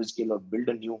create a new skill or build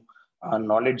a new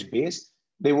knowledge base,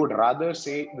 they would rather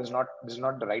say this is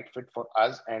not the right fit for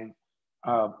us, and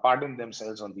pardon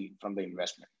themselves from the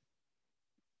investment.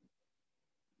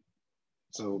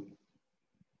 So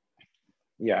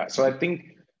yeah, so I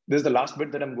think this is the last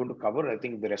bit that I'm going to cover. I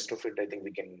think the rest of it, I think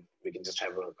we can just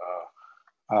have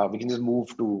we can just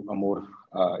move to a more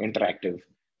interactive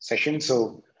session.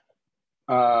 So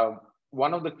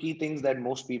one of the key things that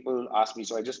most people ask me,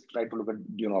 so I just try to look at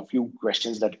a few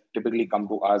questions that typically come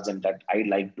to us and that I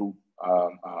like to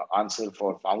answer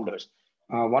for founders.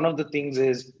 One of the things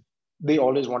is they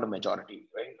always want a majority,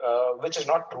 right? Which is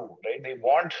not true, right? They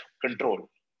want control,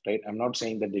 right? I'm not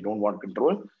saying that they don't want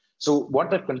control. So what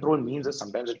that control means is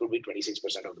sometimes it could be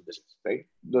 26% of the business, right?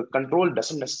 The control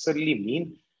doesn't necessarily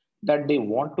mean that they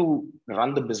want to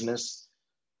run the business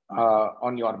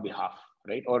on your behalf,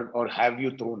 right? Or have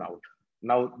you thrown out.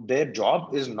 Now, their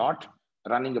job is not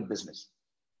running a business.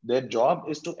 Their job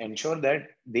is to ensure that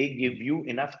they give you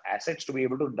enough assets to be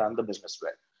able to run the business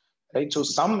well, right? So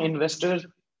some investors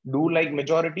do like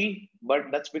majority, but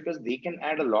that's because they can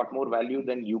add a lot more value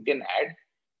than you can add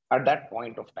at that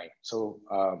point of time. So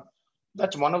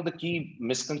that's one of the key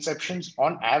misconceptions.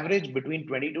 On average, between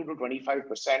 22 to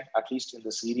 25%, at least in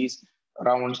the series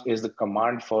rounds, is the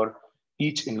command for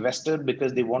each investor,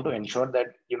 because they want to ensure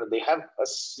that they have a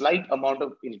slight amount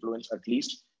of influence, at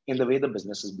least in the way the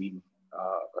business is being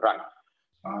run.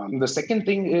 The second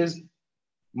thing is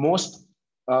most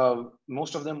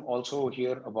of them also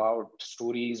hear about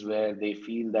stories where they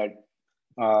feel that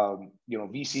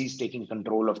VCs taking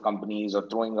control of companies or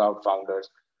throwing out founders.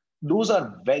 Those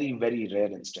are very, very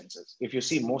rare instances. If you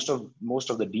see most of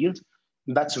the deals,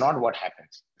 that's not what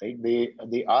happens, right?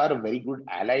 They are a very good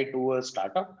ally to a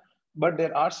startup, but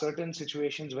there are certain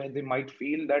situations where they might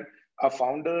feel that a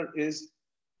founder is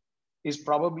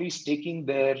probably staking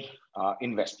their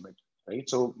investment, right?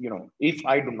 So if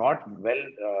I do not well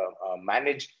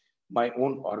manage my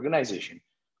own organization,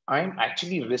 I'm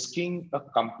actually risking a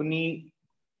company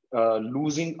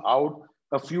losing out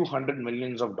a few hundred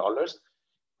millions of dollars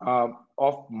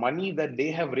of money that they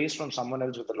have raised from someone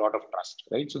else with a lot of trust,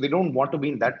 right? So they don't want to be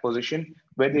in that position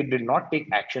where they did not take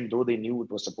action, though they knew it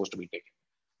was supposed to be taken.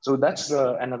 So that's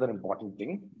another important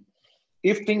thing.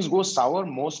 If things go sour,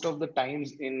 most of the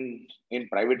times in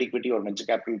private equity or venture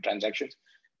capital transactions,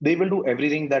 they will do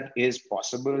everything that is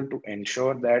possible to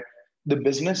ensure that the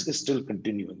business is still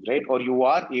continuing, right? Or you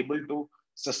are able to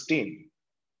sustain.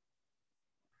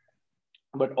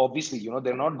 But obviously,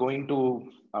 they're not going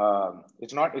to.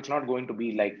 It's not going to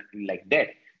be like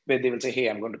debt, where they will say, "Hey,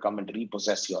 I'm going to come and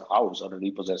repossess your house or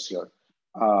repossess your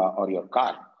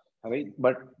car," right?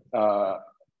 But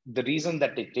the reason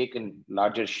that they take a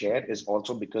larger share is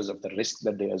also because of the risk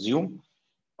that they assume,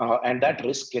 and that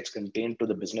risk gets contained to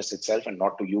the business itself and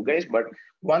not to you guys. But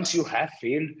once you have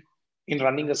failed in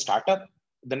running a startup,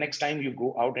 the next time you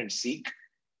go out and seek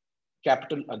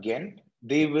capital again,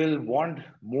 they will want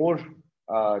more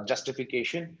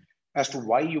justification as to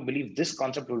why you believe this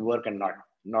concept will work and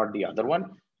not the other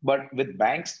one. But with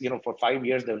banks, for 5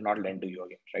 years, they will not lend to you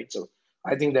again, right? So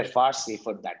I think they're far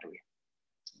safer that way.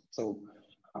 So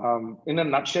in a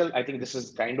nutshell, I think this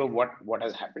is kind of what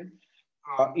has happened.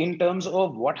 In terms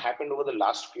of what happened over the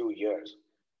last few years,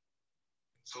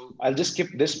 so I'll just skip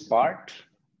this part.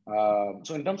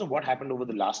 So in terms of what happened over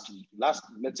the last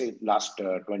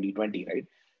 2020, right?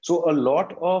 So a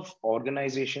lot of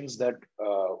organizations that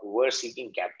were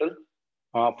seeking capital,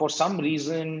 for some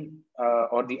reason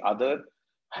or the other,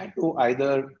 had to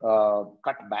either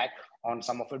cut back on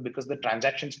some of it because the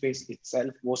transaction space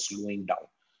itself was slowing down.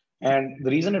 And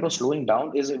the reason it was slowing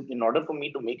down is in order for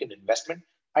me to make an investment,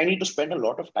 I need to spend a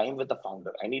lot of time with the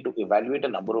founder. I need to evaluate a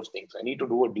number of things. I need to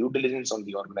do a due diligence on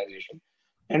the organization.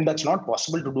 And that's not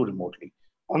possible to do remotely.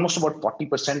 Almost about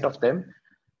 40% of them,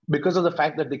 because of the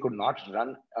fact that they could not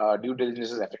run due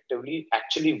diligences effectively,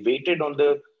 actually waited on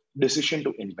the decision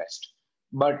to invest.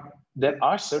 But there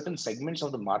are certain segments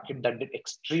of the market that did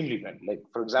extremely well. Like,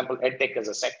 for example, edtech as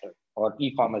a sector or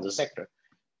e-com as a sector,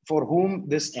 for whom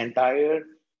this entire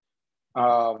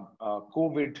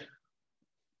COVID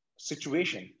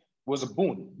situation was a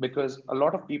boon because a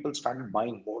lot of people started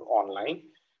buying more online.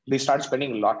 They started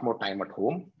spending a lot more time at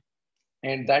home.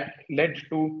 And that led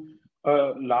to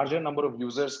a larger number of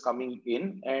users coming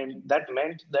in. And that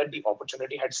meant that the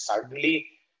opportunity had suddenly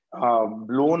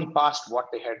blown past what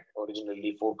they had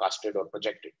originally forecasted or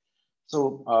projected.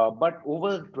 So, but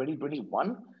over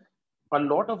 2021, a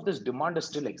lot of this demand is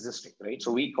still existing, right?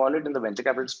 So we call it in the venture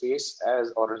capital space as,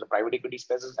 or in the private equity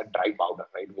space as a dry powder,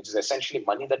 right? Which is essentially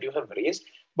money that you have raised,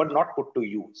 but not put to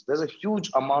use. There's a huge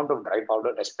amount of dry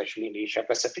powder, especially in Asia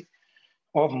Pacific,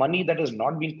 of money that has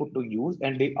not been put to use,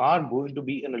 and they are going to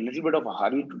be in a little bit of a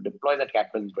hurry to deploy that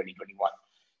capital in 2021.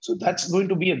 So that's going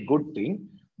to be a good thing.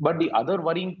 But the other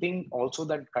worrying thing also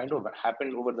that kind of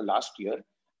happened over the last year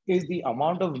is the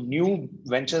amount of new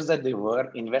ventures that they were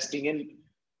investing in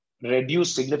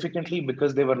reduced significantly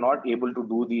because they were not able to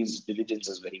do these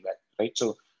diligences very well, right?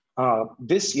 So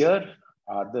this year,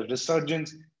 the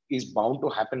resurgence is bound to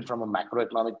happen from a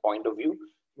macroeconomic point of view,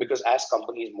 because as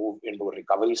companies move into a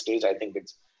recovery stage, I think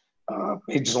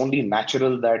it's only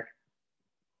natural that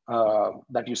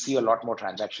that you see a lot more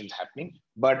transactions happening.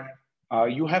 But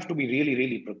you have to be really,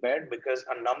 really prepared, because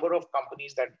a number of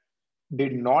companies that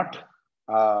did not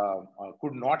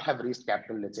could not have raised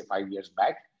capital, let's say 5 years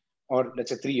back, or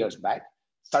let's say 3 years back,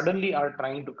 suddenly are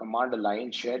trying to command a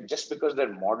lion's share just because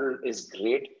their model is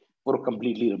great for a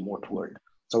completely remote world.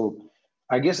 So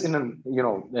I guess to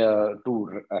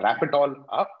wrap it all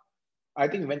up, I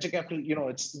think venture capital, you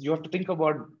have to think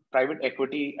about private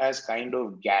equity as kind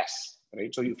of gas,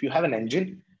 right? So if you have an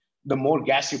engine, the more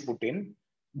gas you put in,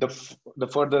 the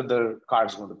further the car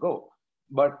is going to go.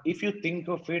 But if you think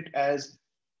of it as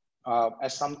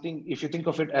something, if you think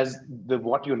of it as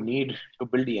what you need to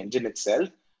build the engine itself,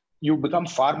 you become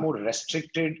far more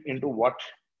restricted into what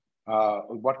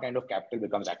kind of capital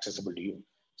becomes accessible to you.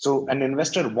 So an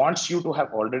investor wants you to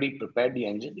have already prepared the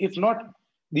engine, if not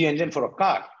the engine for a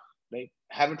car, right?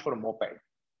 Have it for a moped,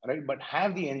 right? But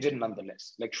have the engine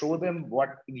nonetheless. Like, show them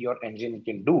what your engine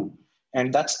can do,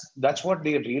 and that's what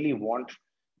they really want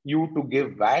you to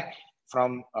give back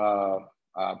from,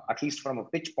 at least from a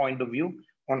pitch point of view,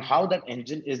 on how that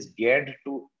engine is geared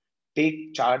to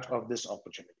take charge of this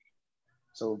opportunity.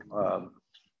 So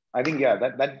I think, yeah,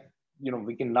 that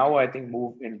we can now, I think,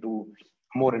 move into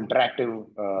more interactive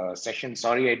session.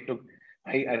 Sorry,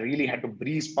 I really had to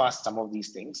breeze past some of these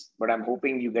things, but I'm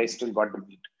hoping you guys still got the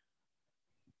beat.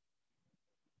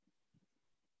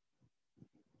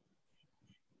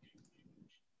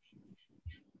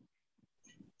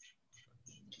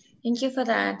 Thank you for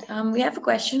that. We have a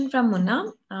question from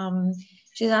Munna.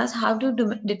 She's asked how to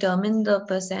determine the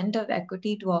percent of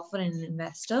equity to offer an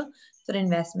investor for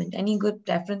investment. Any good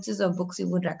preferences or books you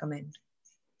would recommend?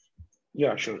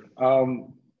 Yeah, sure.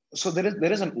 So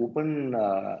there is an open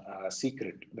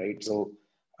secret, right? So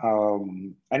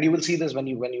and you will see this when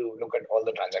you look at all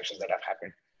the transactions that have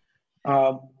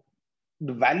happened.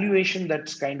 The valuation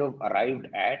that's kind of arrived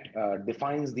at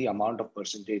defines the amount of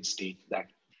percentage stake that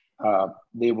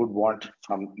they would want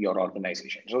from your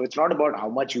organization. So it's not about how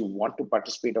much you want to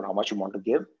participate or how much you want to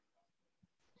give.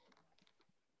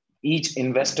 Each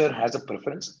investor has a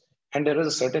preference, and there is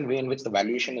a certain way in which the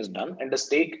valuation is done, and the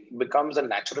stake becomes a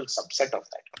natural subset of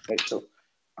that, right? So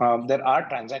there are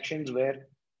transactions where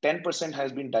 10%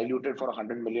 has been diluted for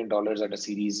 $100 million at a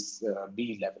Series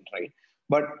B level, right?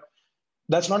 But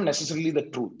that's not necessarily the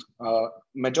truth.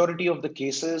 Majority of the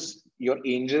cases, your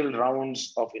angel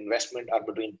rounds of investment are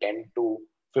between 10 to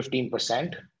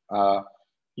 15%.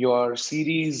 Your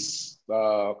series,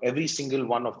 every single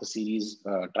one of the series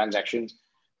transactions,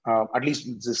 at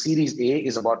least the Series A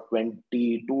is about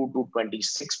 22 to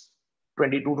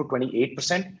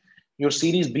 28%. Your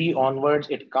Series B onwards,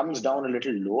 it comes down a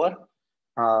little lower.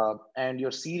 And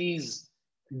your Series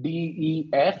D, E,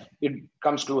 F, it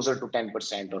comes closer to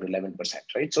 10% or 11%,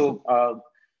 right? So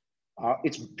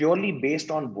it's purely based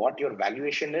on what your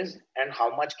valuation is and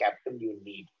how much capital you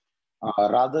need.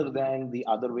 rather than the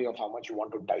other way of how much you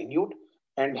want to dilute,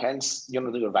 and hence,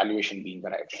 the valuation being the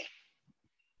right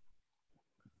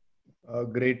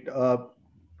one. Great.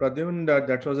 Pradyumna,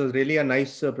 that was really a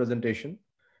nice presentation.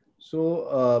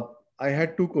 So I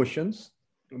had two questions.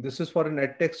 This is for an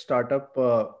edtech startup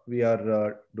we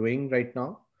are doing right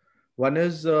now. One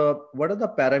is, what are the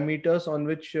parameters on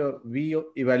which we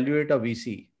evaluate a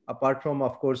VC? Apart from,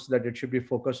 of course, that it should be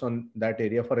focused on that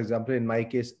area. For example, in my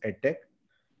case, edtech.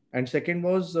 And second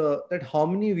was that how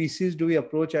many VCs do we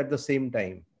approach at the same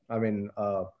time? I mean,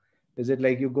 is it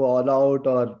like you go all out,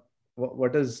 or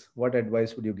what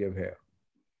advice would you give here?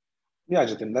 Yeah,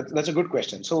 Jatin, that's a good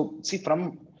question. So see,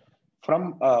 from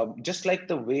just like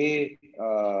the way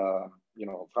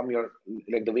from your,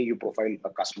 like the way you profile a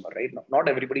customer, right? Not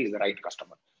everybody is the right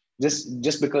customer.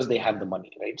 Just because they have the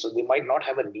money, right? So they might not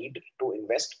have a need to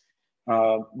invest.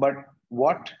 But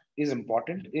what is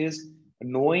important is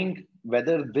knowing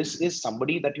whether this is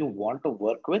somebody that you want to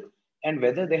work with, and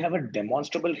whether they have a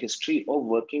demonstrable history of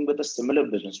working with a similar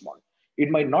business model. It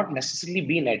might not necessarily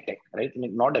be in edtech, right? I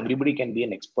mean, not everybody can be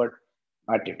an expert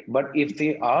at it. But if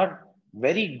they are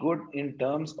very good in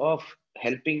terms of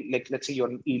helping, like let's say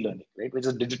you're in e-learning, right, which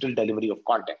is digital delivery of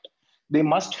content, they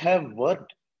must have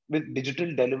worked with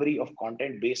digital delivery of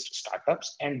content based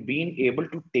startups and been able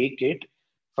to take it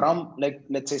from, like,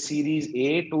 let's say series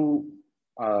A to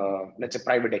let's say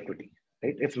private equity,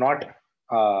 right? If not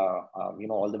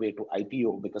all the way to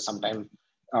IPO, because sometimes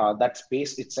that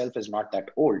space itself is not that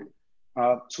old.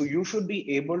 So you should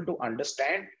be able to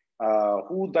understand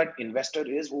who that investor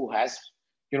is, who has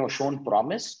shown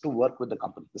promise to work with the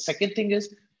company. The second thing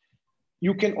is,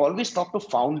 you can always talk to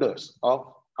founders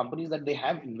of companies that they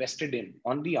have invested in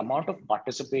on the amount of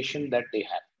participation that they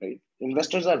have, right?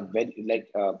 Investors are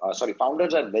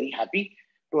founders are very happy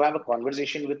to have a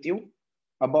conversation with you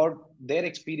about their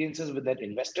experiences with that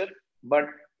investor, but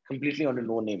completely on a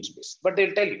no names basis. But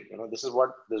they'll tell you, this is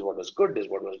what was good, this is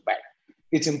what was bad.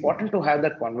 It's important to have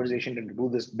that conversation and to do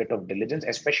this bit of diligence,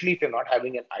 especially if you're not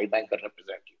having an iBanker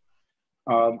represent you.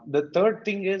 The third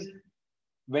thing is,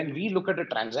 when we look at a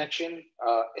transaction,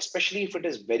 especially if it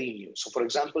is very new. So for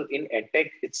example, in edtech,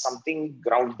 it's something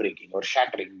groundbreaking or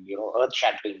shattering, earth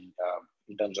shattering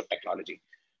in terms of technology.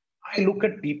 I look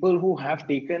at people who have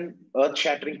taken earth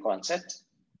shattering concepts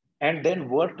and then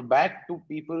worked back to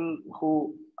people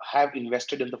who have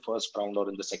invested in the first round or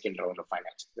in the second round of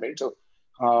financing, right? So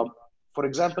for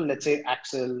example, let's say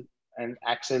Accel,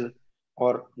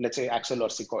 or let's say Accel or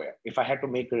Sequoia. If I had to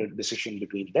make a decision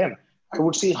between them, I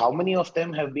would see how many of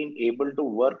them have been able to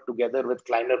work together with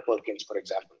Kleiner Perkins, for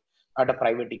example, at a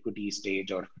private equity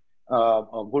stage, or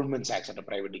Goldman Sachs at a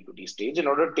private equity stage, in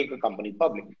order to take a company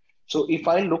public. So if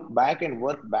I look back and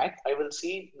work back, I will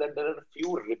see that there are a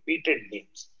few repeated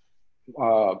names.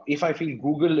 If I feel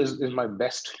Google is my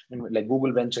best, like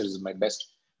Google Ventures is my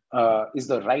best, is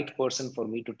the right person for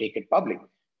me to take it public,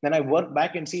 then I work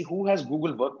back and see who has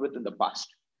Google worked with in the past,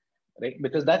 right?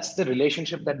 Because that's the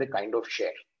relationship that they kind of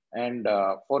share. And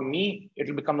for me, it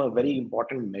will become a very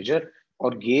important measure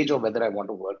or gauge of whether I want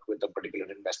to work with a particular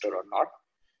investor or not.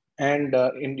 And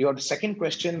in your second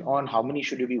question on how many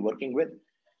should you be working with,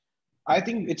 I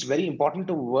think it's very important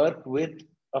to work with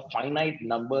a finite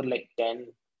number like 10,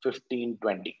 15,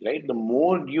 20, right? The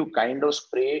more you kind of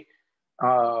spray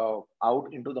out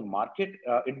into the market,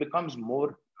 it becomes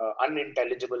more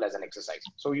unintelligible as an exercise.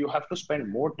 So you have to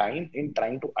spend more time in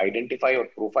trying to identify or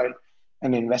profile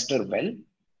an investor well,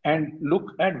 and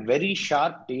look at very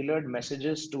sharp tailored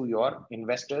messages to your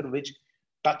investor, which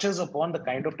touches upon the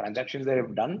kind of transactions they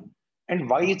have done and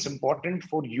why it's important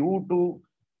for you to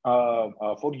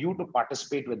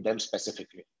participate with them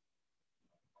specifically.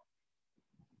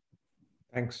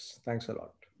 Thanks a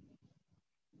lot.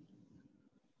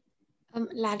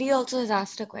 Larry also has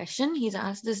asked a question. He's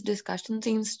asked, this discussion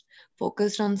seems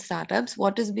focused on startups.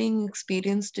 What is being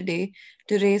experienced today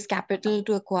to raise capital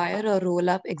to acquire or roll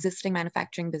up existing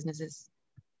manufacturing businesses?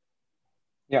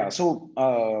 Yeah, so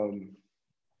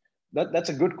that's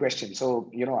a good question. So,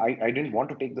 I didn't want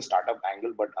to take the startup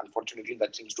angle, but unfortunately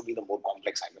that seems to be the more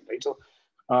complex angle, right?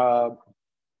 So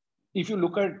if you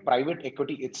look at private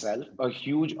equity itself, a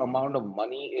huge amount of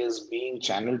money is being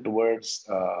channeled towards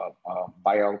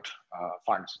buyout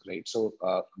funds, right? So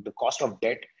the cost of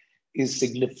debt is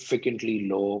significantly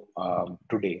low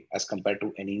today as compared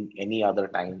to any other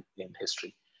time in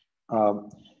history,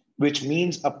 which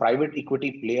means a private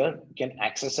equity player can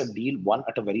access a deal, one,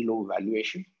 at a very low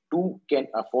valuation, two, can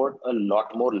afford a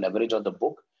lot more leverage on the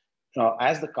book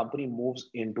as the company moves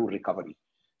into recovery.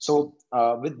 So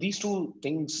with these two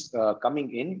things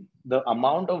coming in, the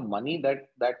amount of money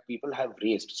that people have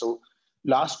raised. So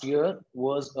last year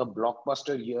was a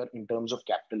blockbuster year in terms of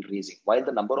capital raising. While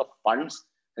the number of funds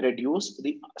reduced,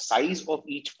 the size of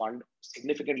each fund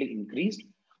significantly increased,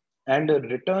 and the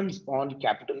returns on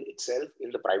capital itself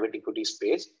in the private equity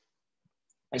space,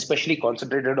 especially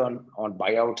concentrated on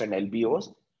buyouts and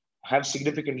LBOs, have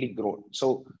significantly grown.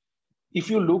 So if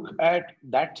you look at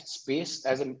that space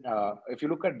as an, if you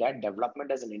look at that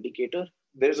development as an indicator,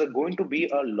 there's going to be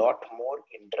a lot more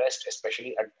interest,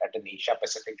 especially at an Asia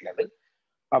Pacific level,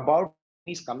 about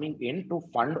companies coming in to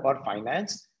fund or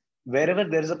finance wherever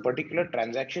there is a particular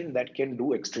transaction that can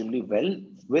do extremely well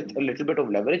with a little bit of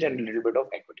leverage and a little bit of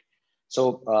equity.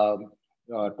 So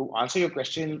to answer your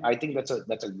question, I think that's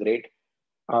a great,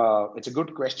 it's a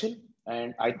good question.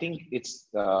 And I think it's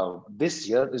this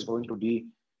year is going to be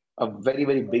a very,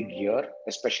 very big year,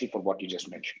 especially for what you just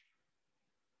mentioned.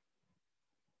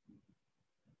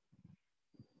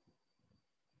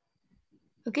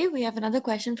 Okay, we have another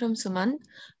question from Suman.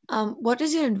 What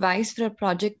is your advice for a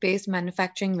project-based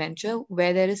manufacturing venture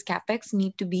where there is CapEx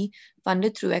need to be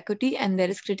funded through equity and there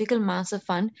is critical mass of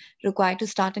fund required to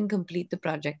start and complete the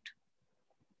project?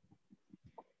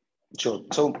 Sure.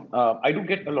 So I do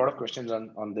get a lot of questions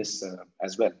on this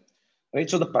as well. Right.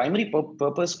 So the primary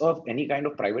purpose of any kind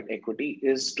of private equity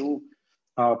is to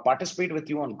participate with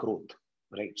you on growth.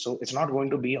 Right. So it's not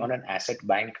going to be on an asset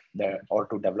bank there or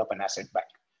to develop an asset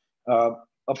bank.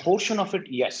 A portion of it,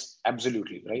 yes,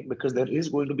 absolutely, right? Because there is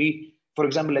going to be, for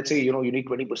example, let's say, you need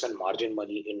 20% margin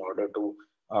money in order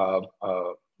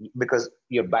to, because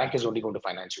your bank is only going to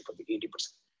finance you for the 80%.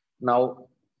 Now,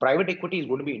 private equity is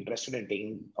going to be interested in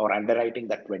taking or underwriting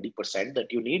that 20%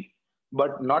 that you need,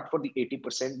 but not for the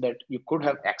 80% that you could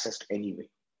have accessed anyway,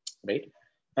 right?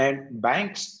 And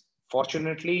banks,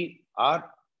 fortunately, are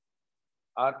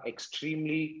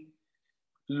extremely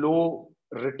low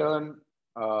return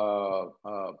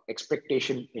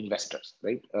expectation investors,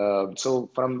 right?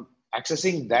 So from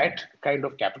accessing that kind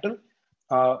of capital,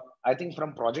 I think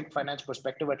from project finance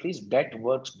perspective, at least, debt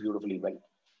works beautifully well.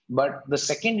 But the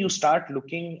second you start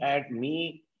looking at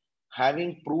me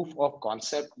having proof of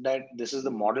concept that this is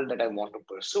the model that I want to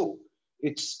pursue,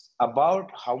 it's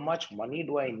about how much money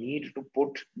do I need to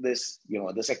put this,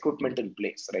 this equipment in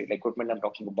place, right? Equipment, I'm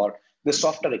talking about the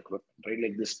software equipment, right?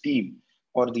 Like this team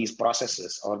or these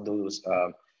processes or those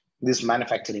this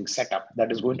manufacturing setup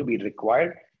that is going to be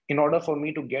required in order for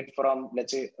me to get from,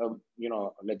 let's say,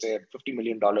 let's say a $50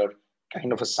 million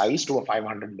kind of a size to a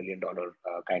 $500 million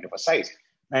kind of a size.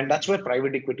 And that's where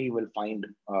private equity will find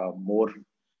more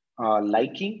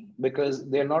liking, because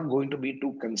they're not going to be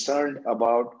too concerned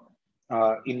about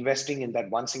investing in that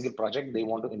one single project. They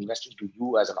want to invest into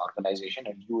you as an organization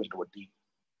and you into a team.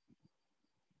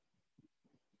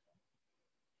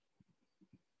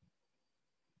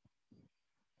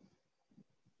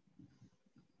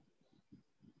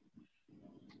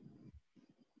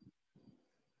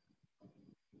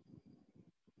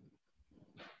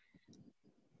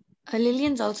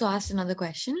 Lillian's also asked another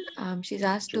question. She's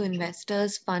asked, do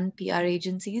investors fund PR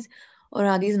agencies, or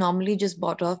are these normally just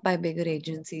bought off by bigger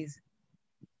agencies?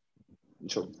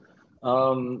 Sure.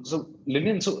 So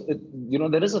Lillian, so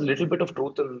there is a little bit of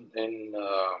truth in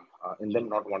them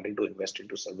not wanting to invest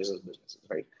into services businesses,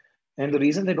 right? And the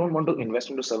reason they don't want to invest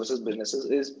into services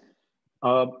businesses is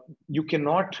you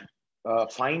cannot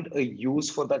find a use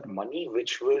for that money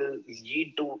which will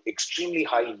lead to extremely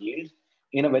high yield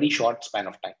in a very short span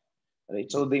of time,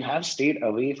 right? So they have stayed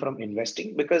away from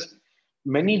investing because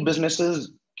many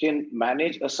businesses can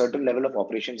manage a certain level of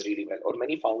operations really well, or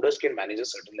many founders can manage a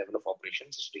certain level of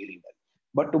operations really well.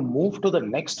 But to move to the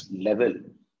next level,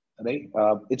 right?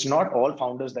 It's not all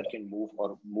founders that can move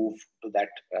to that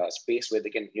space where they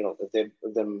can, if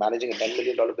they're managing a $10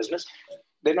 million business,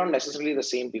 they're not necessarily the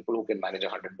same people who can manage a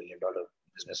 $100 million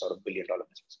business or $1 billion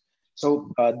business.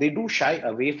 So they do shy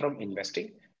away from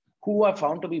investing. Who are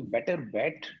found to be better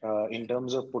bet in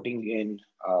terms of putting in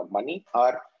money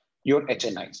are your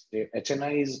HNIs. The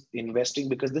HNIs investing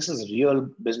because this is real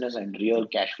business and real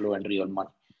cash flow and real money,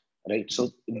 right? So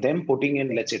them putting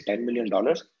in, let's say, $10 million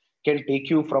can take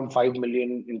you from 5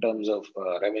 million in terms of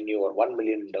revenue or 1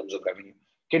 million in terms of revenue,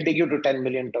 can take you to 10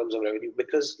 million in terms of revenue,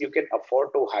 because you can afford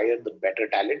to hire the better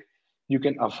talent. You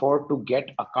can afford to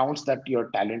get accounts that your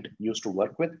talent used to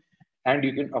work with, and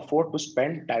you can afford to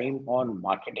spend time on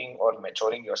marketing or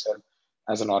maturing yourself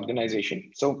as an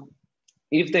organization. So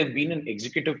if they've been in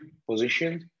executive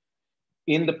positions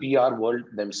in the PR world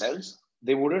themselves,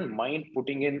 they wouldn't mind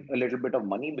putting in a little bit of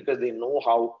money because they know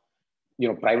how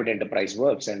private enterprise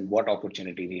works and what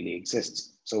opportunity really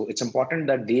exists. So it's important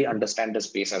that they understand the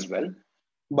space as well.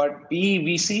 But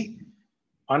PEVC,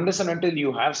 unless and until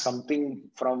you have something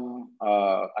from,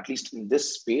 at least in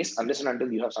this space, unless and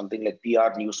until you have something like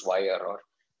PR Newswire or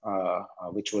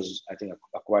which was, I think,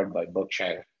 acquired by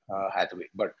Berkshire Hathaway.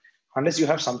 But unless you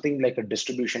have something like a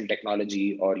distribution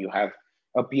technology or you have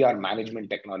a PR management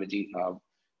technology,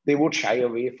 they would shy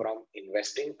away from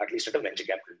investing, at least at a venture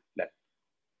capital level.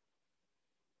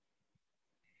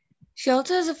 She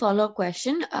also has a follow-up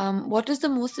question. What is the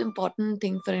most important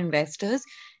thing for investors,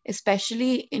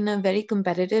 especially in a very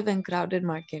competitive and crowded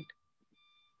market?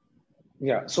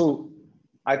 Yeah, so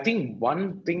I think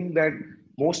one thing that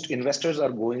most investors are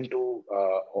going to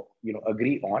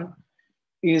agree on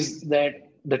is that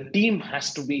the team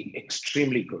has to be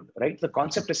extremely good, right? The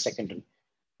concept is secondary,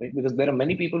 right? Because there are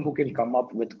many people who can come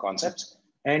up with concepts.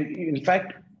 And in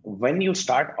fact, when you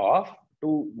start off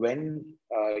to when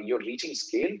you're reaching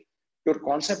scale, your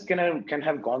concept can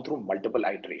have gone through multiple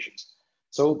iterations.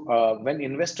 So when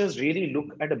investors really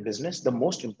look at a business, the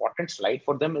most important slide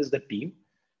for them is the team.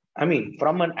 I mean,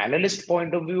 from an analyst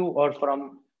point of view or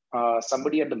from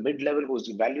somebody at the mid-level who's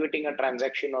evaluating a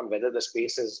transaction on whether the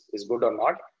space is good or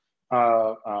not,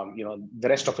 the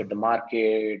rest of it, the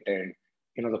market and,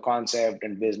 the concept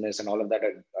and business and all of that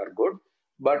are good.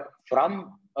 But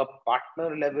from a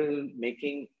partner level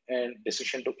making a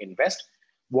decision to invest,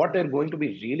 what they're going to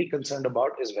be really concerned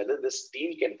about is whether this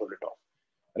team can pull it off,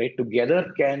 right?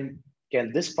 Together, can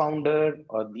this founder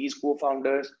or these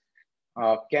co-founders,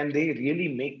 can they really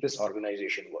make this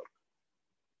organization work?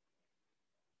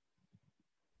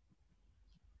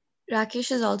 Rakesh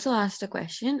has also asked a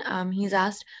question. He's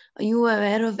asked, are you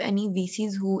aware of any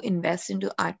VCs who invest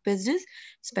into art business,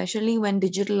 especially when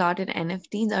digital art and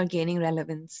NFTs are gaining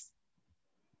relevance?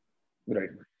 Right.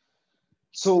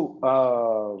 So,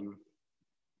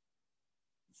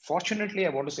 fortunately, I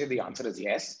want to say the answer is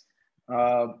yes.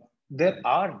 There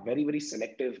are very, very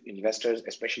selective investors,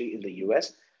 especially in the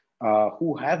US,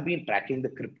 who have been tracking the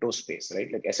crypto space, right?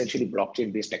 Like essentially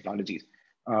blockchain-based technologies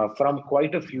from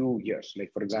quite a few years.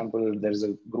 Like, for example, there's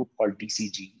a group called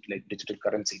DCG, like Digital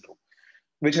Currency Group,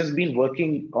 which has been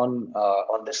working on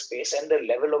this space, and the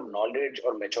level of knowledge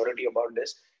or maturity about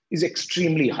this is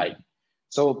extremely high.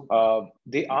 So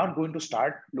they are going to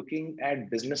start looking at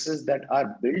businesses that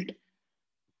are built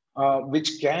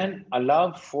which can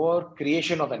allow for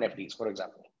creation of NFTs, for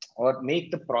example, or make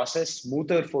the process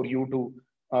smoother for you to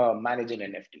manage an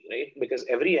NFT, right? Because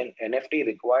every NFT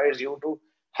requires you to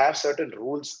have certain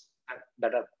rules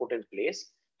that are put in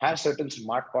place, have certain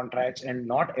smart contracts, and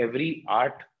not every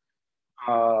art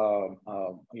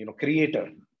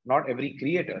creator, not every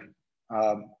creator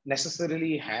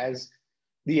necessarily has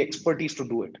the expertise to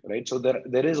do it, right? So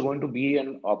there is going to be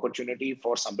an opportunity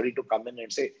for somebody to come in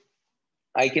and say,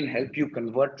 I can help you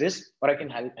convert this, or I can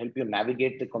help you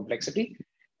navigate the complexity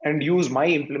and use my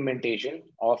implementation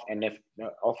of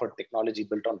of a technology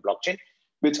built on blockchain,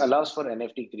 which allows for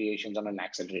NFT creations on an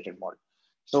accelerated model.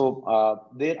 So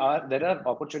there are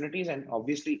opportunities, and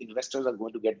obviously investors are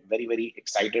going to get very, very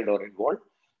excited or involved.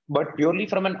 But purely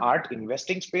from an art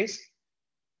investing space,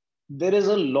 there is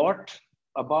a lot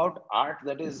about art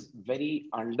that is very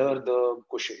under the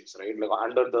cushions, right? Like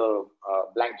under the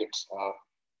blankets.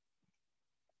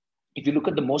 If you look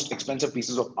at the most expensive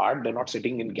pieces of art, they're not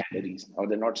sitting in galleries or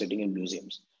they're not sitting in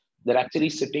museums. They're actually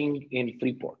sitting in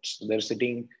free ports. They're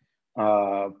sitting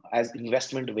as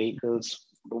investment vehicles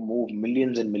to move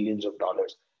millions and millions of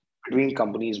dollars between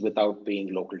companies without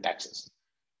paying local taxes,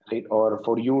 right? Or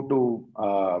for you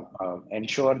to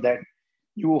ensure that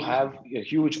you have a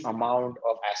huge amount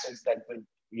of assets that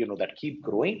will, that keep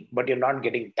growing, but you're not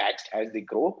getting taxed as they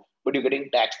grow, but you're getting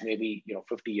taxed maybe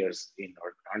 50 years in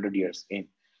or 100 years in.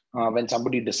 When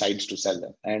somebody decides to sell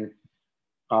them. And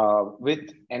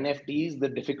with NFTs, the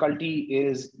difficulty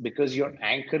is because you're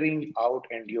anchoring out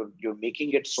and you're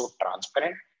making it so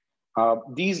transparent.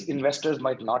 These investors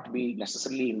might not be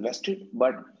necessarily invested,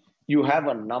 but you have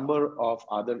a number of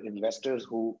other investors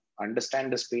who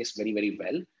understand the space very, very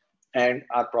well and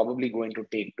are probably going to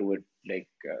take to it like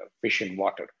fish in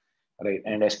water, right?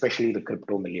 And especially the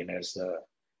crypto millionaires,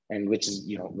 and which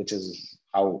is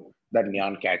how that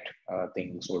Nyan Cat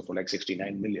thing sold for like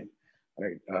 69 million,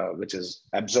 right? Which is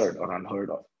absurd or unheard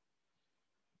of.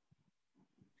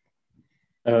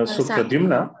 So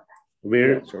Pradyumna,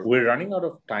 we're running out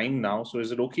of time now. So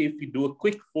is it okay if we do a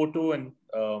quick photo and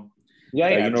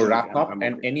wrap up?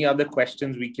 And any other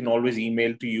questions we can always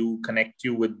email to you, connect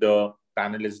you with the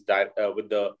panelists, with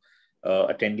the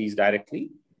attendees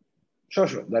directly. Sure.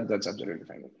 That's absolutely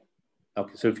fine.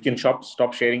 Okay, so if you can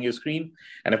stop sharing your screen,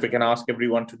 and if we can ask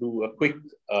everyone to do a quick,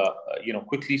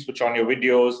 quickly switch on your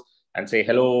videos and say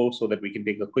hello so that we can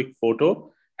take a quick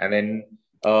photo. And then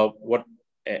what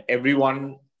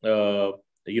everyone,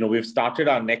 we've started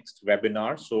our next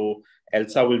webinar. So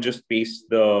Elsa will just paste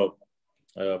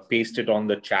it on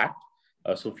the chat.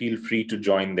 So feel free to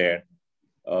join there.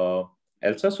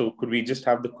 Elsa, so could we just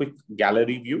have the quick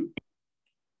gallery view?